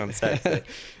episodes right? on sex.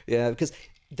 Yeah, because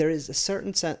there is a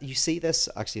certain sense, you see this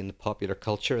actually in the popular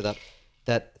culture,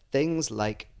 that things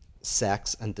like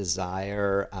sex and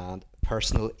desire and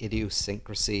personal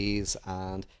idiosyncrasies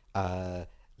and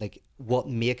like what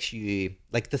makes you,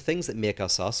 like the things that make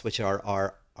us us, which are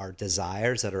our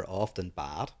desires that are often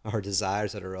bad, our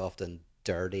desires that are often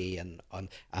dirty and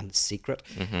secret,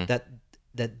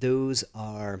 that those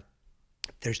are,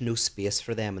 there's no space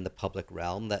for them in the public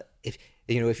realm. That if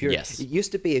you're, Yes. it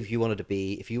used to be, if you wanted to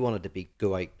be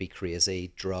go out, be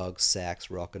crazy, drugs,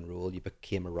 sex, rock and roll, you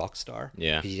became a rock star.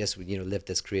 Yeah. Because you just lived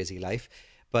this crazy life.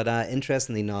 But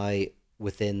interestingly now,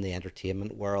 within the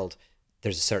entertainment world,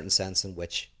 there's a certain sense in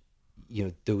which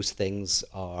those things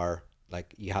are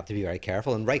like, you have to be very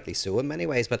careful, and rightly so in many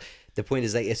ways. But the point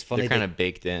is that it's funny, They're kind of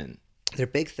baked in. they're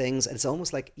big things, and it's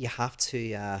almost like you have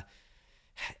to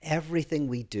everything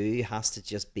we do has to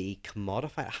just be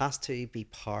commodified. It has to be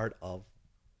part of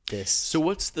this. So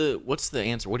what's the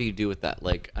answer? What do you do with that?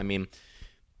 Like, I mean,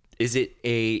 is it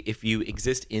if you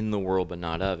exist in the world but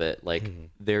not of it, like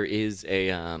there is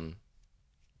a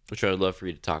which I would love for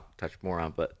you to touch more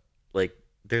on, but like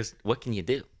what can you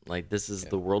do? Like, this is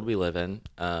the world we live in.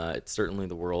 It's certainly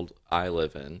the world I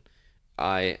live in.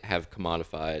 I have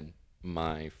commodified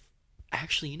my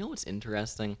actually, you know what's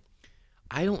interesting?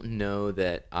 I don't know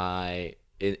that I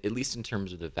at least in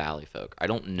terms of the Valley folk, I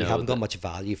don't know. You haven't got much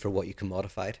value for what you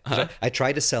commodified. I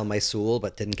tried to sell my soul,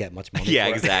 but didn't get much money. Yeah,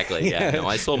 for exactly. It. Yeah, no,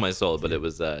 I sold my soul, but it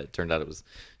was turned out it was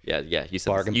yeah. You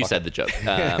said the joke.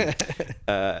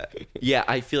 Yeah,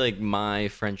 I feel like my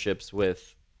friendships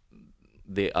with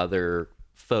the other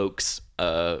folks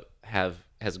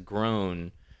has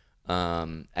grown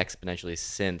exponentially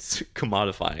since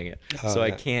commodifying it. So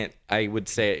I would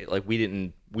say like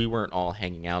we weren't all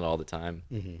hanging out all the time.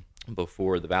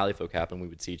 Before the Valley folk happened, we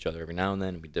would see each other every now and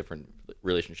then. We had different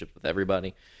relationships with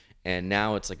everybody, and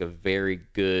now it's like a very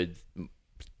good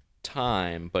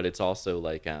time, but it's also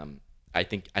like I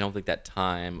don't think that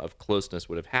time of closeness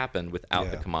would have happened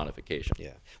without the commodification.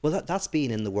 Yeah. Well, that's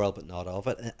being in the world, but not of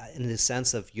it. In the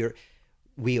sense of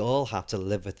we all have to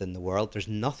live within the world. There's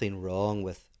nothing wrong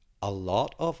with a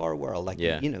lot of our world. Like,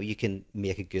 you can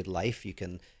make a good life. You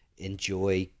can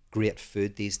enjoy great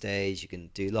food these days. You can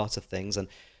do lots of things. And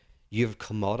you've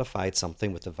commodified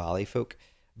something with the Valley folk,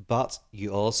 but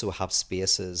you also have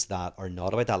spaces that are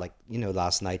not about that. Like,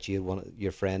 last night you had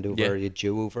your friend over, you had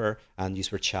Joe over, and you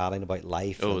were chatting about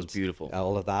life. Oh, it was beautiful.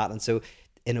 All of that. And so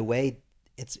in a way,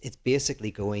 it's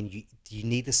basically going, you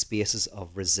need the spaces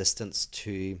of resistance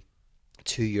to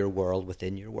your world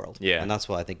within your world. Yeah. And that's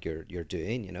what I think you're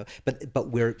doing, But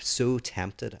we're so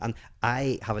tempted, and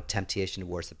I have a temptation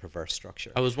towards the perverse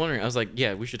structure. I was wondering, I was like,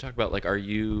 yeah, we should talk about like, are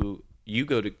you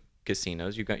go to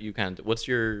casinos, you kind of, what's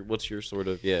your sort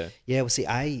of well, see,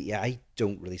 I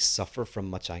don't really suffer from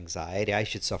much anxiety. I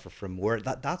should suffer from more.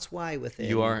 That's why within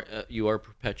you are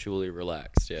perpetually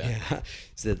relaxed.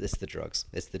 So it's the drugs,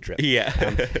 it's the drip.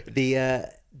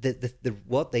 The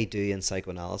what they do in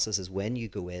psychoanalysis is when you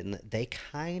go in, they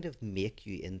kind of make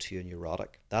you into a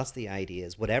neurotic. That's the idea,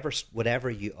 is whatever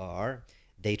you are,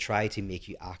 they try to make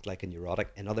you act like a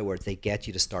neurotic. In other words, they get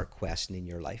you to start questioning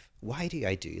your life. Why do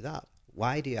I do that?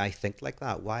 Why do I think like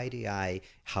that? Why do I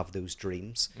have those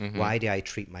dreams? Why do I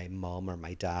treat my mom or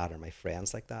my dad or my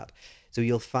friends like that? So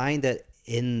you'll find that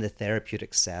in the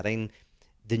therapeutic setting,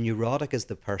 the neurotic is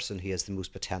the person who has the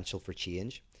most potential for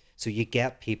change. So you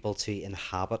get people to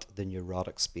inhabit the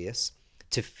neurotic space,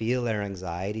 to feel their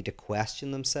anxiety, to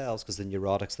question themselves, because the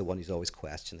neurotic's the one who's always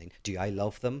questioning. Do I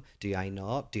love them? Do I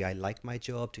not? Do I like my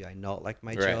job? Do I not like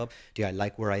my job? Do I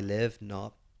like where I live?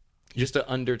 Not. Just an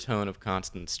undertone of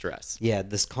constant stress. Yeah,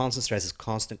 this constant stress is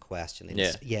constant questioning.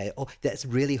 Oh, that's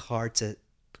really hard to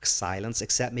silence,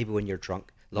 except maybe when you're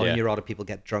drunk. A lot of neurotic people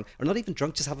get drunk, or not even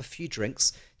drunk, just have a few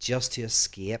drinks just to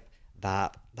escape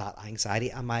that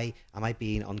anxiety. Am I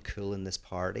being uncool in this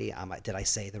party? Did I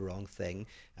say the wrong thing?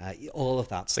 All of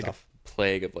that stuff. Like a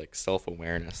plague of like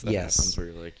self-awareness that happens, where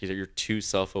you're like, you're too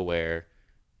self-aware.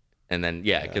 And then,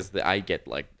 because I get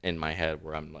like in my head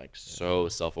where I'm like so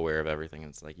self-aware of everything. And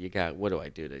it's like, what do I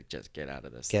do to just get out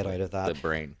of this? Get out of that. The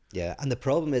brain. Yeah. And the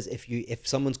problem is if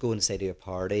someone's going to say to a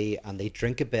party and they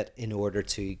drink a bit in order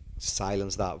to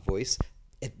silence that voice,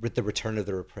 with the return of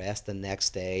the repressed, the next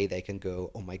day they can go,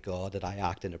 oh my God, did I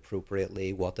act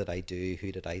inappropriately? What did I do?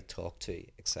 Who did I talk to?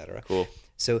 Etc. Cool.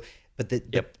 So, but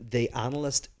the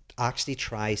analyst actually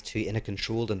tries to, in a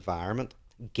controlled environment,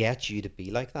 get you to be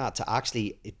like that, to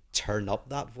actually turn up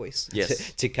that voice,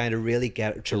 to kind of really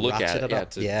get to look ratchet at it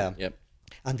up. Yep.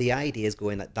 And the idea is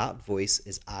going that voice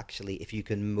is actually, if you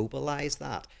can mobilize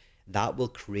that will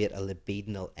create a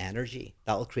libidinal energy.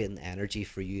 That will create an energy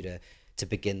for you to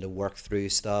begin to work through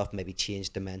stuff, maybe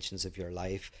change dimensions of your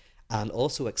life, and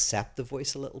also accept the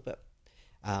voice a little bit.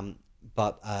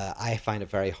 But I find it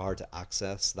very hard to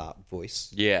access that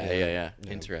voice. Yeah.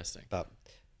 Interesting. But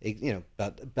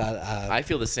I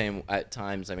feel the same at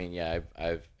times. I mean,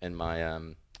 I've in my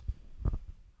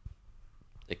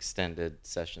extended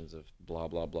sessions of blah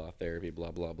blah blah therapy, blah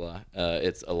blah blah.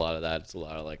 It's a lot of that. It's a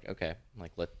lot of like, okay,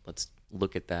 like let's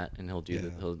look at that, and he'll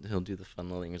do he'll do the fun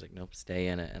little thing. He's like, nope, stay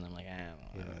in it, and I'm like,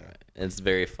 It's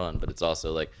very fun, but it's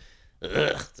also like,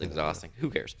 it's exhausting. Who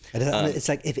cares? And it's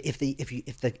like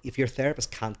if your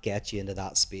therapist can't get you into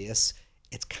that space,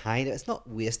 it's not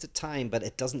wasted time, but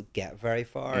it doesn't get very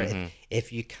far.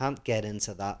 If you can't get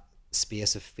into that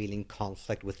space of feeling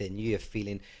conflict within you, of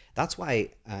feeling, that's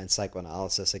why in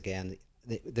psychoanalysis, again,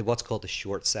 the what's called the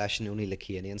short session, only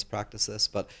Lacanians practice this,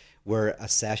 but where a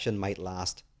session might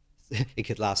last, it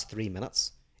could last 3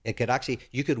 minutes. It could actually,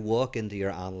 you could walk into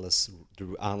your analyst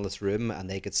room and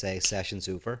they could say session's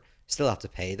over, still have to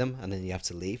pay them, and then you have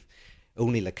to leave.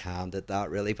 Only Lacan did that,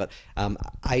 really. But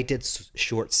I did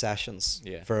short sessions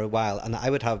for a while, and I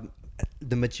would have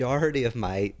the majority of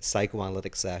my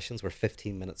psychoanalytic sessions were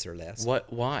 15 minutes or less.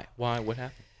 Why? What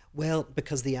happened? Well,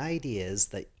 because the idea is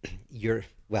that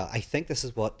I think this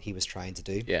is what he was trying to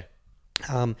do. Yeah.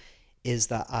 Is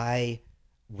that I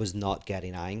was not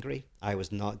getting angry. I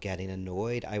was not getting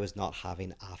annoyed. I was not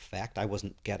having affect. I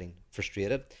wasn't getting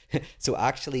frustrated. So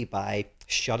actually, by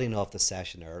shutting off the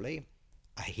session early,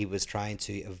 he was trying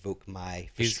to evoke my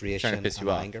He's trying to frustration piss and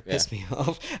you off. anger, Yeah. piss me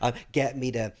off, and get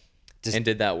me to just. And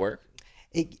did that work?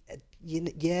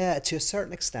 Yeah, to a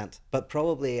certain extent, but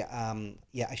probably,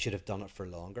 yeah, I should have done it for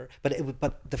longer. But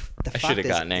but the I fact should have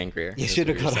is, gotten angrier. You is should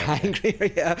what have you're got saying.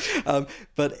 angrier, yeah.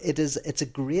 But it's a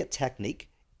great technique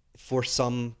for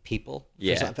some people.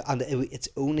 Yeah. And it's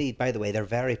only, by the way, they're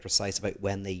very precise about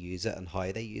when they use it and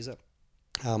how they use it.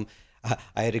 I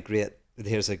had a great.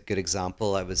 Here's a good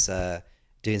example. I was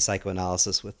doing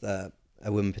psychoanalysis with a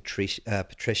woman,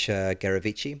 Patricia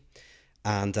Garavici,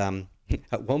 and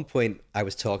at one point I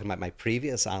was talking about my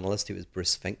previous analyst, who was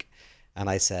Bruce Fink, and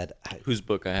I said, Whose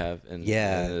book I have? And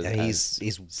yeah, he's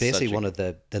basically one of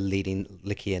the leading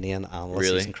Lacanian analysts.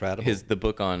 Really? He's incredible. The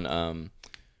book on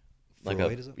like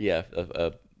Freud, is it?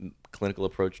 a clinical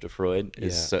approach to Freud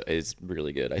is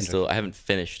really good. I haven't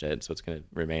finished it, so it's gonna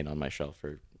remain on my shelf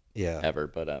for ever.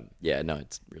 But no,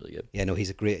 it's really good. Yeah, no, he's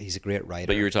a great writer.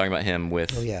 But you were talking about him with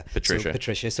Patricia. So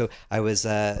Patricia. So I was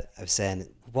saying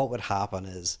what would happen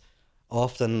is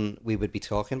often we would be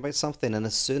talking about something, and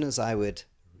as soon as I would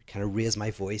kind of raise my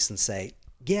voice and say,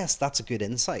 yes, that's a good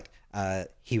insight,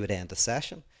 he would end the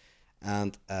session.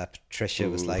 And Patricia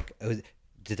was like, oh,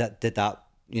 did that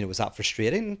was that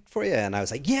frustrating for you? And I was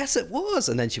like, yes, it was.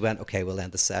 And then she went, okay, we'll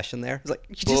end the session there. I was like,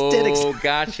 you just did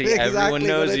gotcha. exactly Everyone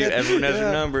knows you. did. Everyone knows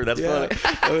your number. That's funny.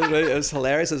 It was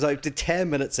hilarious. It was like 10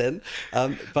 minutes in.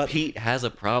 But Pete has a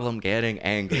problem getting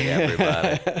angry,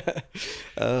 everybody.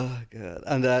 Oh, God.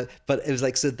 And but it was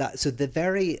like,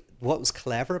 what was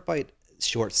clever about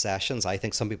short sessions, I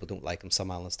think some people don't like them,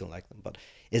 some analysts don't like them, but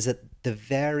is that the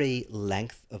very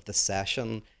length of the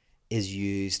session is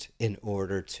used in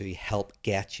order to help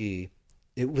get you,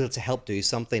 to help do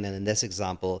something. And in this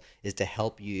example is to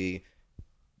help you,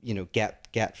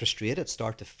 get frustrated,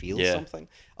 start to feel something.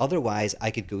 Otherwise, I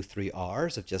could go through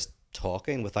hours of just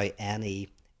talking without any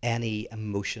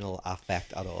emotional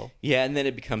affect at all. Yeah, and then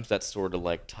it becomes that sort of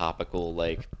like topical,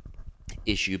 like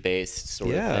issue-based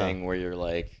sort of thing where you're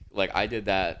like I did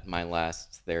that my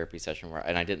last therapy session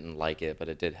and I didn't like it, but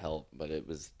it did help. But it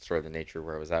was sort of the nature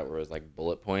where I was at, where it was like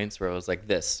bullet points, where I was like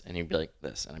this, and you'd be like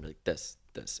this, and I'd be like this,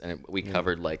 and we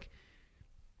covered like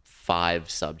 5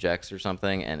 subjects or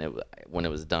something. And when it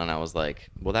was done, I was like,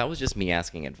 well, that was just me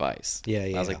asking advice.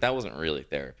 I was like, that wasn't really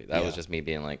therapy. That was just me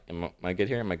being like, am I good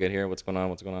here? Am I good here? What's going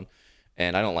on?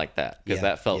 And I don't like that, because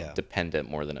that felt dependent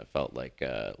more than it felt like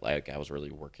I was really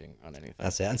working on anything.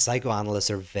 That's it. And psychoanalysts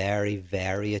are very,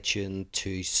 very attuned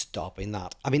to stopping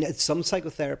that. I mean, some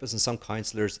psychotherapists and some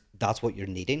counselors, that's what you're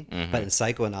needing. Mm-hmm. But in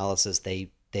psychoanalysis,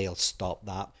 they'll stop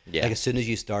that. Yeah. Like as soon as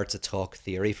you start to talk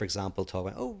theory, for example,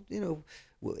 talking,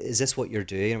 is this what you're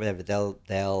doing or whatever,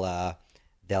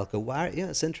 they'll go, why?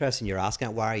 It's interesting you're asking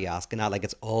that. Why are you asking that? Like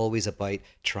it's always about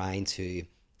trying to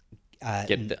get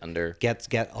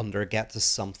to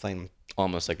something,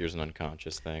 almost like there's an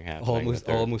unconscious thing happening.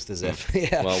 Almost as if.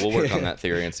 Yeah. Well, we'll work on that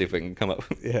theory and see if we can come up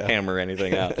hammer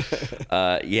anything out.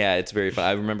 It's very fun.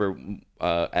 I remember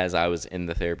as I was in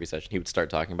the therapy session, he would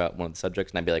start talking about one of the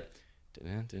subjects, and I'd be like,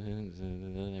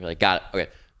 got it. Okay,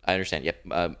 I understand.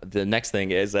 Yep. The next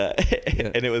thing is, and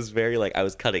it was very like I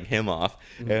was cutting him off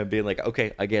and being like,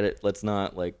 okay, I get it. Let's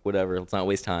not let's not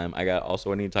waste time. I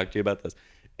need to talk to you about this.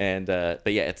 And but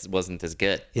it wasn't as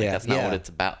good. That's not what it's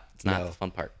about. It's not the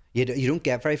fun part. You don't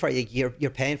get very far. You're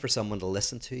paying for someone to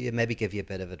listen to you, maybe give you a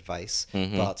bit of advice,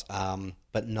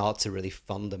 but not to really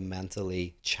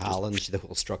fundamentally challenge the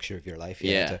whole structure of your life.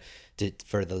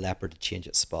 For the leopard to change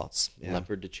its spots. Yeah.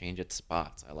 Leopard to change its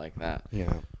spots. I like that.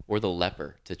 Yeah. Or the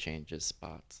leper to change his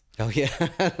spots. Oh yeah.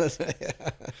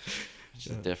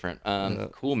 Just different.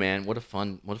 Cool, man. What a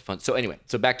fun. So anyway,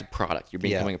 back to product. You're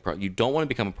becoming a product. You don't want to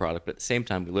become a product, but at the same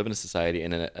time, we live in a society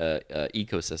and in a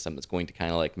ecosystem that's going to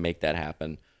kind of like make that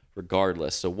happen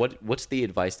regardless. So what's the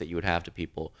advice that you would have to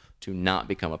people to not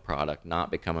become a product,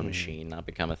 not become a machine, not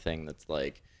become a thing that's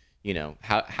like,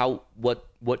 what's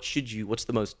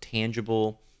the most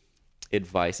tangible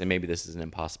advice? And maybe this is an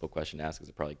impossible question to ask because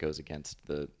it probably goes against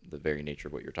the very nature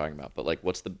of what you're talking about, but like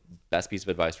what's the best piece of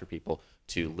advice for people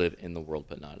to live in the world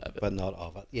but not of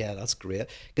it? Yeah, that's great,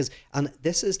 and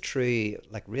this is true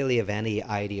like really of any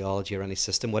ideology or any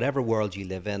system. Whatever world you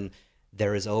live in,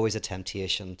 there is always a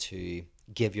temptation to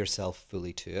give yourself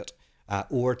fully to it,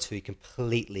 or to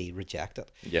completely reject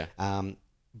it.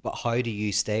 But how do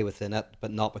you stay within it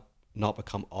but not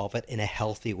become of it in a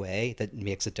healthy way that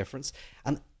makes a difference?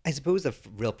 And I suppose the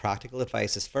real practical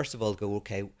advice is, first of all, go,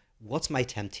 okay, what's my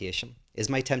temptation? Is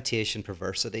my temptation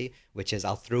perversity, which is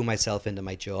I'll throw myself into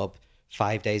my job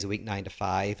 5 days a week, 9 to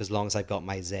 5, as long as I've got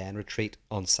my Zen retreat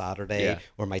on Saturday, Yeah.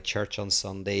 or my church on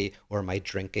Sunday, or my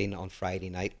drinking on Friday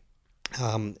night?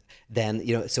 Then,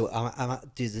 you know, so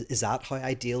is that how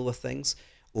I deal with things?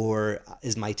 Or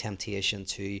is my temptation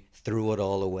to throw it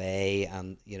all away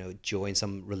and, you know, join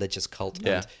some religious cult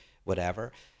Yeah. and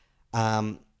whatever?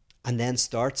 And then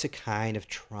start to kind of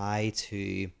try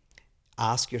to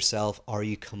ask yourself, are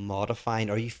you commodifying?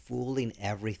 Are you folding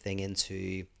everything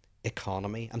into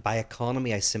economy? And by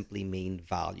economy, I simply mean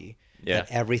value. Yeah.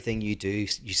 That everything you do,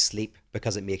 you sleep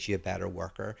because it makes you a better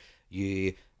worker.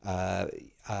 You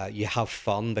have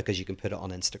fun because you can put it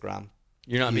on Instagram.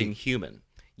 You're not being human.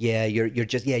 Yeah,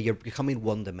 you're becoming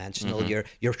one dimensional.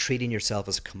 You're treating yourself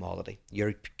as a commodity.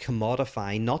 You're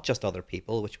commodifying not just other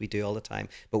people, which we do all the time,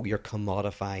 but you're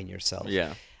commodifying yourself.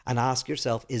 Yeah. And ask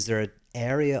yourself, is there an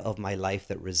area of my life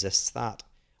that resists that?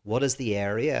 What is the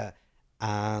area,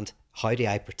 and how do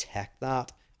I protect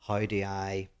that? How do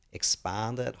I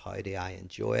expand it? How do I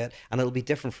enjoy it? And it'll be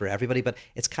different for everybody, but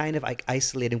it's kind of like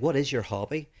isolating. What is your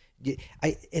hobby?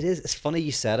 It's funny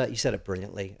you said it. You said it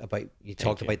brilliantly. You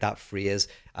talked about that phrase.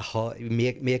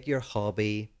 Make your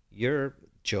hobby your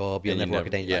job. You'll never work a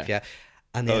day in your life. Yeah.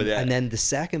 And then the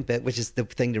second bit, which is the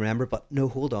thing to remember, but no,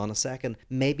 hold on a second.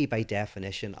 Maybe by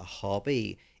definition, a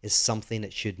hobby is something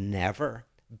that should never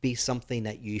be something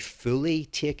that you fully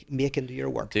make into your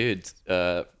work. Dude,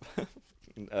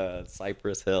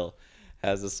 Cypress Hill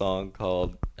has a song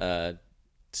called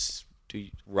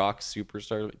Rock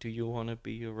Superstar. Do you want to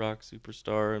be a rock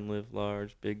superstar and live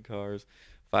large, big cars,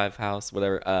 5 house,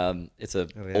 whatever? It's a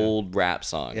old rap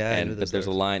song. Yeah, and but there's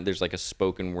a line, there's like a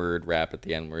spoken word rap at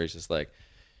the end where he's just like,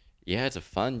 yeah, it's a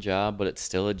fun job, but it's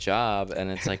still a job. And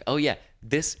it's like, oh yeah,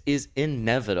 this is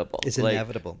inevitable. It's like,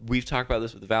 inevitable. We've talked about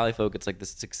this with the Valley folk. It's like the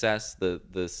success,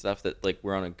 the stuff that like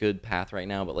we're on a good path right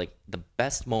now, but like the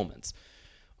best moments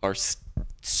are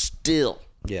still,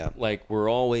 like we're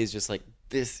always just like,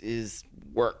 this is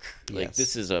work. Like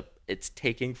this is it's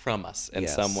taking from us in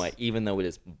some way, even though it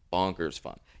is bonkers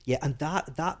fun. Yeah, and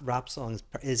that rap song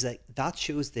is like, that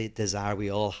shows the desire we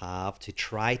all have to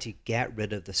try to get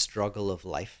rid of the struggle of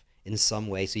life in some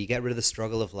way. So you get rid of the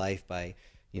struggle of life by,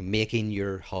 you know, making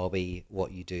your hobby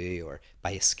what you do, or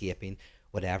by escaping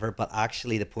whatever. But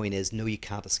actually the point is, no, you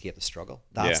can't escape the struggle.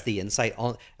 That's the insight.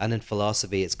 And in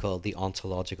philosophy, it's called the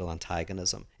ontological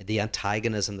antagonism, the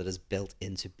antagonism that is built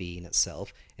into being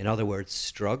itself. In other words,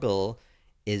 struggle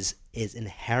is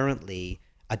inherently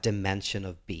a dimension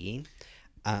of being.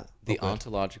 The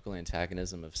ontological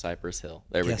antagonism of Cypress Hill.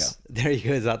 There we go. There you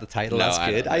go. Is that the title? No, that's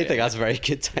good. I think that's a very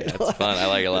good title. Yeah, it's fun. I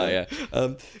like it a lot, yeah.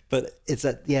 But it's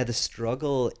that, the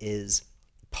struggle is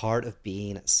part of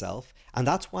being itself. And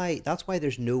that's why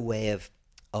there's no way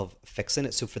of fixing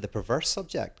it. So for the perverse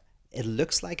subject, it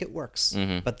looks like it works,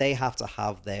 but they have to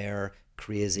have their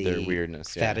crazy, their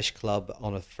weirdness, fetish club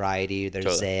on a Friday, their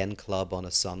Zen club on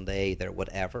a Sunday, their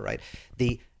whatever, right?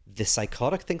 The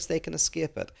psychotic thinks they can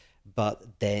escape it, but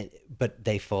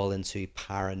they fall into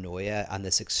paranoia and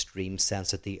this extreme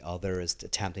sense that the other is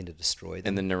attempting to destroy them.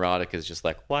 And the neurotic is just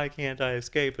like, why can't I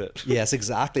escape it? Yes,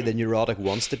 exactly. The neurotic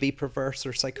wants to be perverse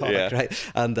or psychotic,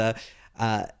 right? And but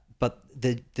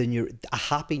a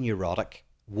happy neurotic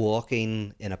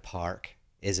walking in a park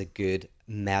is a good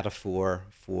metaphor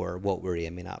for what we're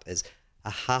aiming at. Is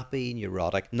a happy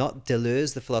neurotic, not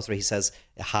Deleuze, the philosopher, he says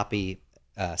a happy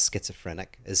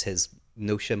schizophrenic is his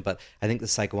notion, but I think the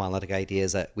psychoanalytic idea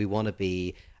is that we want to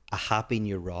be a happy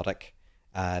neurotic,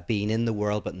 being in the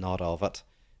world but not of it,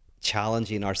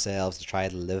 challenging ourselves to try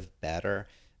to live better,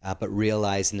 but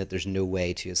realizing that there's no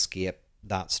way to escape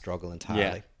that struggle entirely.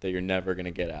 Yeah, that you're never going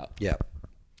to get out. Yeah.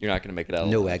 You're not going to make it out.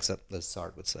 No exit, as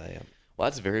Sartre would say. Yeah. Well,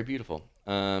 that's very beautiful.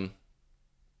 I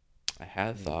had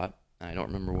a thought. I don't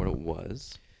remember what it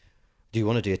was. Do you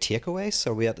want to do a takeaway?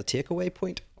 So are we at the takeaway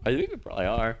point? I think we probably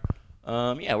are.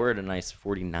 Yeah, we're at a nice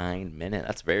 49 minute.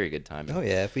 That's very good timing. Oh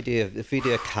yeah, if we do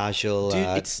a casual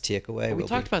takeaway, we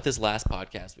talked about this last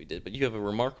podcast we did, but you have a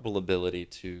remarkable ability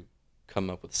to come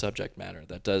up with subject matter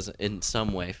that does in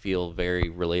some way feel very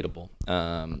relatable.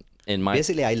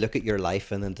 Basically, I look at your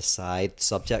life and then decide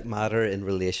subject matter in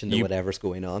relation to whatever's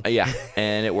going on. Yeah,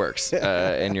 and it works,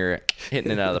 and you're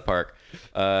hitting it out of the park.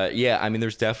 Yeah, I mean,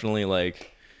 there's definitely like,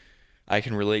 I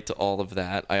can relate to all of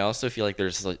that. I also feel like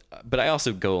there's like, but I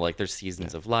also go like, there's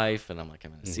seasons of life, and I'm like,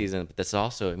 I'm in a season. But that's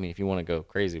also, I mean, if you want to go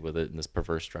crazy with it in this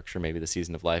perverse structure, maybe the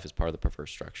season of life is part of the perverse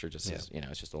structure. Just as, you know,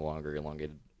 it's just a longer,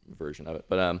 elongated version of it.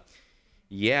 But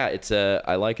yeah, it's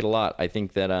I like it a lot. I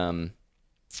think that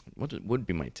what would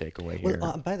be my takeaway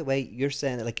Well, here? by the way, you're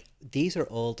saying that, like, these are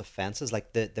all defenses.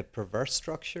 Like the perverse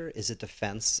structure is a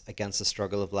defense against the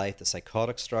struggle of life. The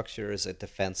psychotic structure is a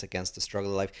defense against the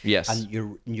struggle of life. Yes. And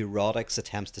your neurotics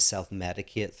attempts to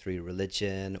self-medicate through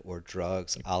religion or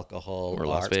drugs, alcohol, Or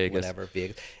Las art, Vegas. whatever.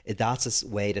 That's a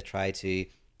way to try to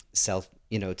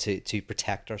to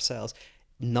protect ourselves.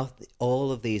 Not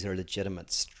all of these are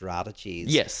legitimate strategies.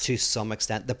 Yes. To some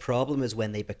extent. The problem is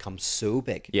when they become so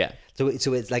big. Yeah. So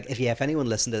it's like if anyone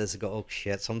listened to this and go, oh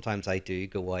shit, sometimes I do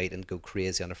go out and go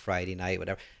crazy on a Friday night,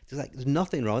 whatever. There's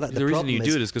nothing wrong with that. The reason problem you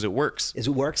do it is because it works. It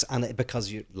works, and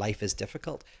because your life is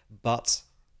difficult, but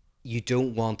you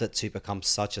don't want it to become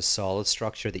such a solid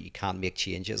structure that you can't make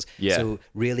changes. Yeah. So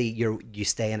really, you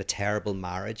stay in a terrible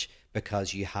marriage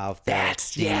because you have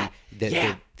the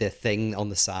thing on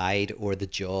the side or the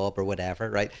job or whatever,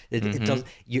 right? It does.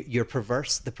 You're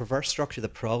perverse. The perverse structure. The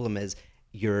problem is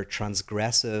your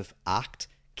transgressive act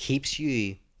keeps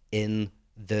you in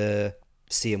the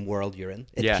same world you're in.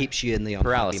 It keeps you in the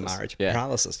unhappy marriage. Yeah.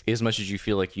 Paralysis. As much as you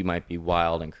feel like you might be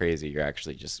wild and crazy, you're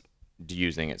actually just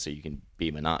using it so you can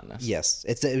be monotonous. Yes,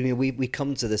 it's. I mean, we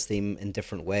come to this theme in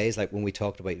different ways. Like when we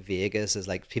talked about Vegas, is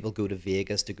like people go to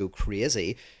Vegas to go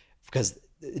crazy, because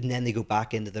and then they go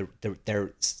back into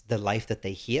the life that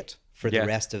they hate for the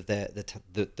rest of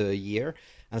the year.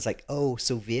 And it's like, oh,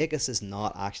 so Vegas is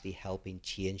not actually helping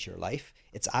change your life.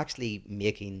 It's actually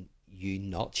making you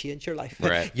not change your life.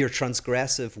 Right. Your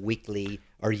transgressive weekly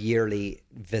or yearly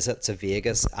visit to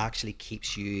Vegas actually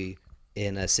keeps you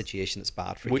in a situation that's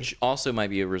bad for you. Which also might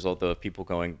be a result, though, of people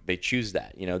going, they choose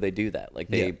that, they do that. Like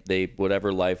they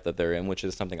whatever life that they're in, which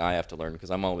is something I have to learn, because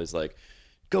I'm always like,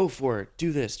 go for it,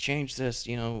 do this, change this,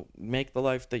 make the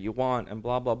life that you want, and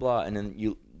blah, blah, blah. And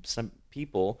then some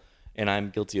people, and I'm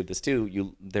guilty of this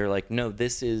too, they're like, no,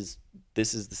 this is the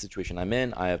situation I'm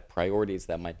in. I have priorities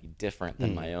that might be different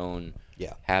than my own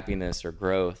happiness or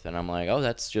growth. And I'm like, oh,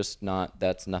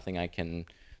 that's nothing I can...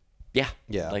 Yeah.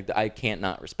 Like I can't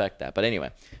not respect that. But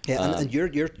anyway. Yeah, and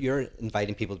you're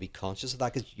inviting people to be conscious of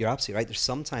that, because you're absolutely right. There's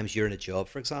sometimes you're in a job,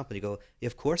 for example, you go, yeah,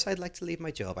 of course I'd like to leave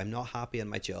my job. I'm not happy in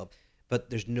my job, but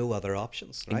there's no other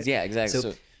options, right? Yeah, exactly.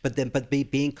 So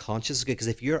being conscious is good, because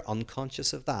if you're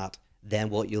unconscious of that, then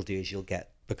what you'll do is you'll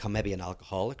become maybe an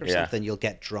alcoholic or something. You'll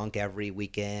get drunk every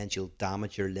weekend. You'll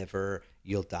damage your liver.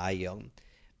 You'll die young.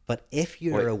 But if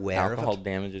you're aware of it... Alcohol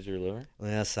damages your liver?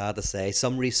 Well, sad to say.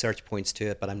 Some research points to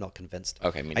it, but I'm not convinced.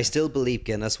 Okay, me I still believe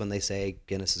Guinness when they say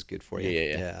Guinness is good for you.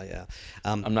 Yeah.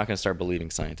 I'm not going to start believing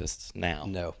scientists now.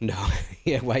 No.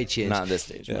 Yeah, why change? Not at this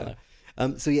stage. Yeah.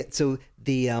 So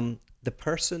the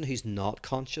person who's not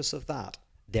conscious of that,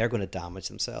 they're going to damage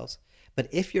themselves. But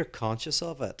if you're conscious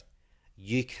of it,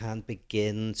 you can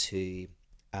begin to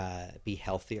be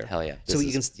healthier. Hell yeah.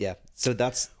 So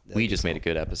that's... We just made a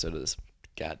good episode of this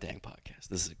goddamn podcast.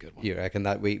 This is a good one. You reckon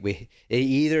that we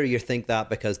either you think that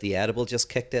because the edible just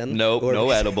kicked in? Nope, no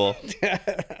edible.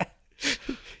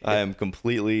 I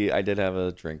did have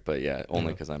a drink, but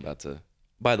only because I'm about to...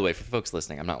 By the way, for folks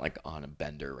listening, I'm not like on a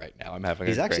bender right now. I'm having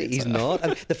He's not.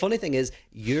 The funny thing is,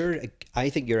 I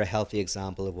think you're a healthy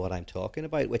example of what I'm talking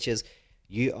about, which is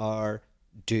you are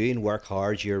doing work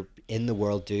hard, you're in the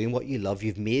world doing what you love,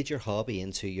 you've made your hobby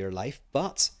into your life,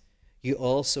 but you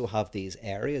also have these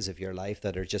areas of your life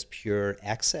that are just pure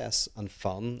excess and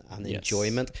fun and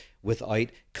enjoyment without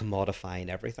commodifying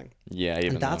everything. Yeah,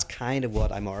 and that's kind of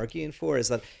what I'm arguing for,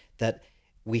 is that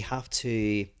we have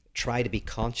to try to be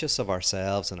conscious of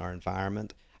ourselves and our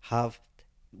environment,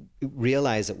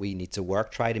 realize that we need to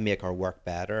work, try to make our work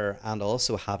better, and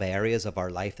also have areas of our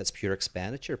life that's pure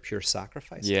expenditure, pure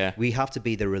sacrifice. Yeah. We have to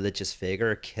be the religious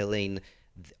figure killing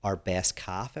our best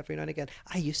calf every now and again.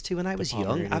 I used to when I was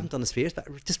young. I haven't done this for years, but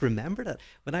I just remembered it.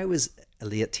 When I was a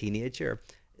late teenager,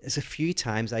 there's a few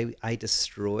times I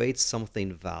destroyed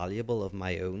something valuable of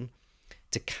my own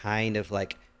to kind of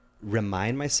like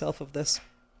remind myself of this.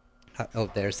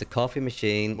 Oh, there's the coffee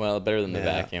machine. Well, better than the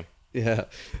vacuum. Yeah.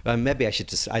 Maybe I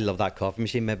should I love that coffee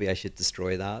machine. Maybe I should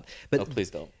destroy that. But please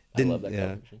don't. I love that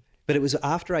coffee machine. But it was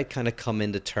after I'd kind of come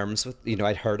into terms with,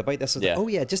 I'd heard about this. Like, oh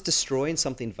yeah, just destroying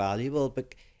something valuable,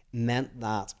 but meant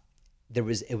that it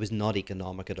was not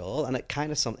economic at all. And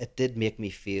it did make me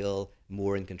feel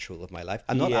more in control of my life.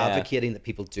 I'm not advocating that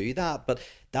people do that, but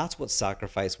that's what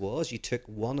sacrifice was. You took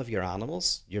one of your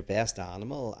animals, your best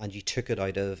animal, and you took it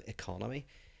out of economy.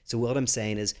 So what I'm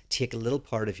saying is take a little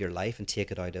part of your life and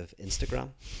take it out of Instagram.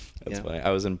 That's funny.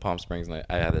 I was in Palm Springs and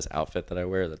I have this outfit that I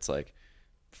wear that's like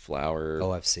flower.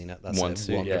 Oh, I've seen it. That's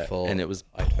wonderful. Wonderful. And it was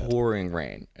pouring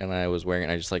rain, and I was wearing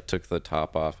it. I just like took the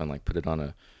top off and like put it on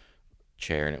a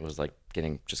chair, and it was like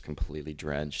getting just completely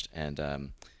drenched. And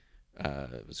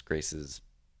it was Grace's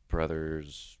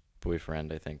brother's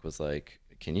boyfriend, I think, was like,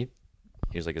 he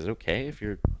was like, is it okay if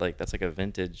you're like, that's like a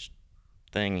vintage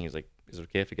thing? He's like, is it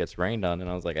okay if it gets rained on? And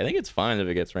I was like, I think it's fine if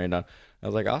it gets rained on. I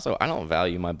was like, also, I don't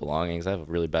value my belongings. I have a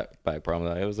really bad problem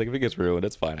with that. I was like, if it gets ruined,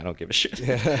 it's fine. I don't give a shit.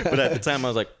 But at the time, I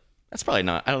was like, that's probably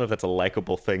not. I don't know if that's a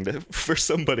likable thing for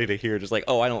somebody to hear. Just like,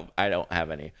 oh, I don't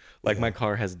have any. Like my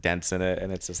car has dents in it,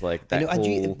 and it's just like that.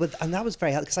 And that was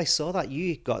very helpful because I saw that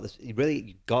you got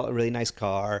a really nice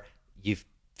car. You've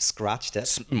scratched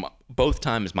it. Both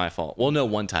times my fault. Well, no,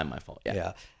 one time my fault.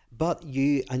 Yeah. But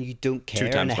you don't care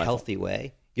in a healthy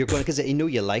way. You're going because you know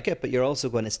you like it, but you're also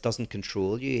going. It doesn't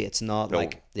control you. It's not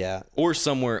Or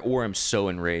I'm so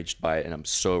enraged by it and I'm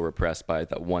so repressed by it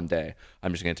that one day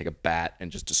I'm just gonna take a bat and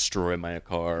just destroy my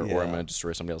car, or I'm gonna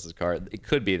destroy somebody else's car. It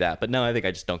could be that, but no, I think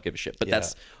I just don't give a shit. But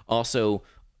that's also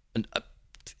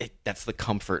that's the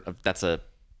comfort of that's a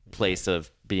place of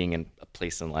being in a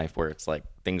place in life where it's like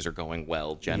things are going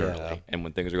well generally, and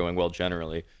when things are going well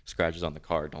generally, scratches on the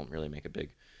car don't really make a big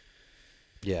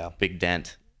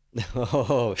dent.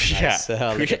 Oh, nice.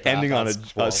 Ending on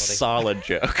a solid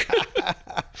joke.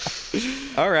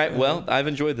 All right. Well, I've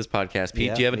enjoyed this podcast,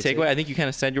 Pete. Do you have a takeaway? Too. I think you kind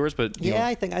of said yours, but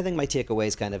I think my takeaway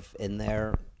is kind of in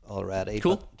there already.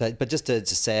 Cool. But just to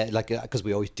say, like, because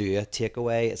we always do a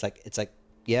takeaway, it's like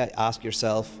ask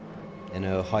yourself,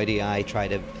 how do I try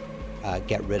to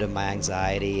get rid of my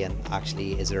anxiety, and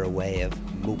actually, is there a way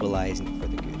of mobilizing for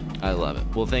the good? I love it.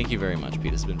 Well, thank you very much,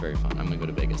 Pete. This has been very fun. I'm gonna go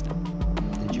to Vegas now.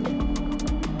 Enjoy.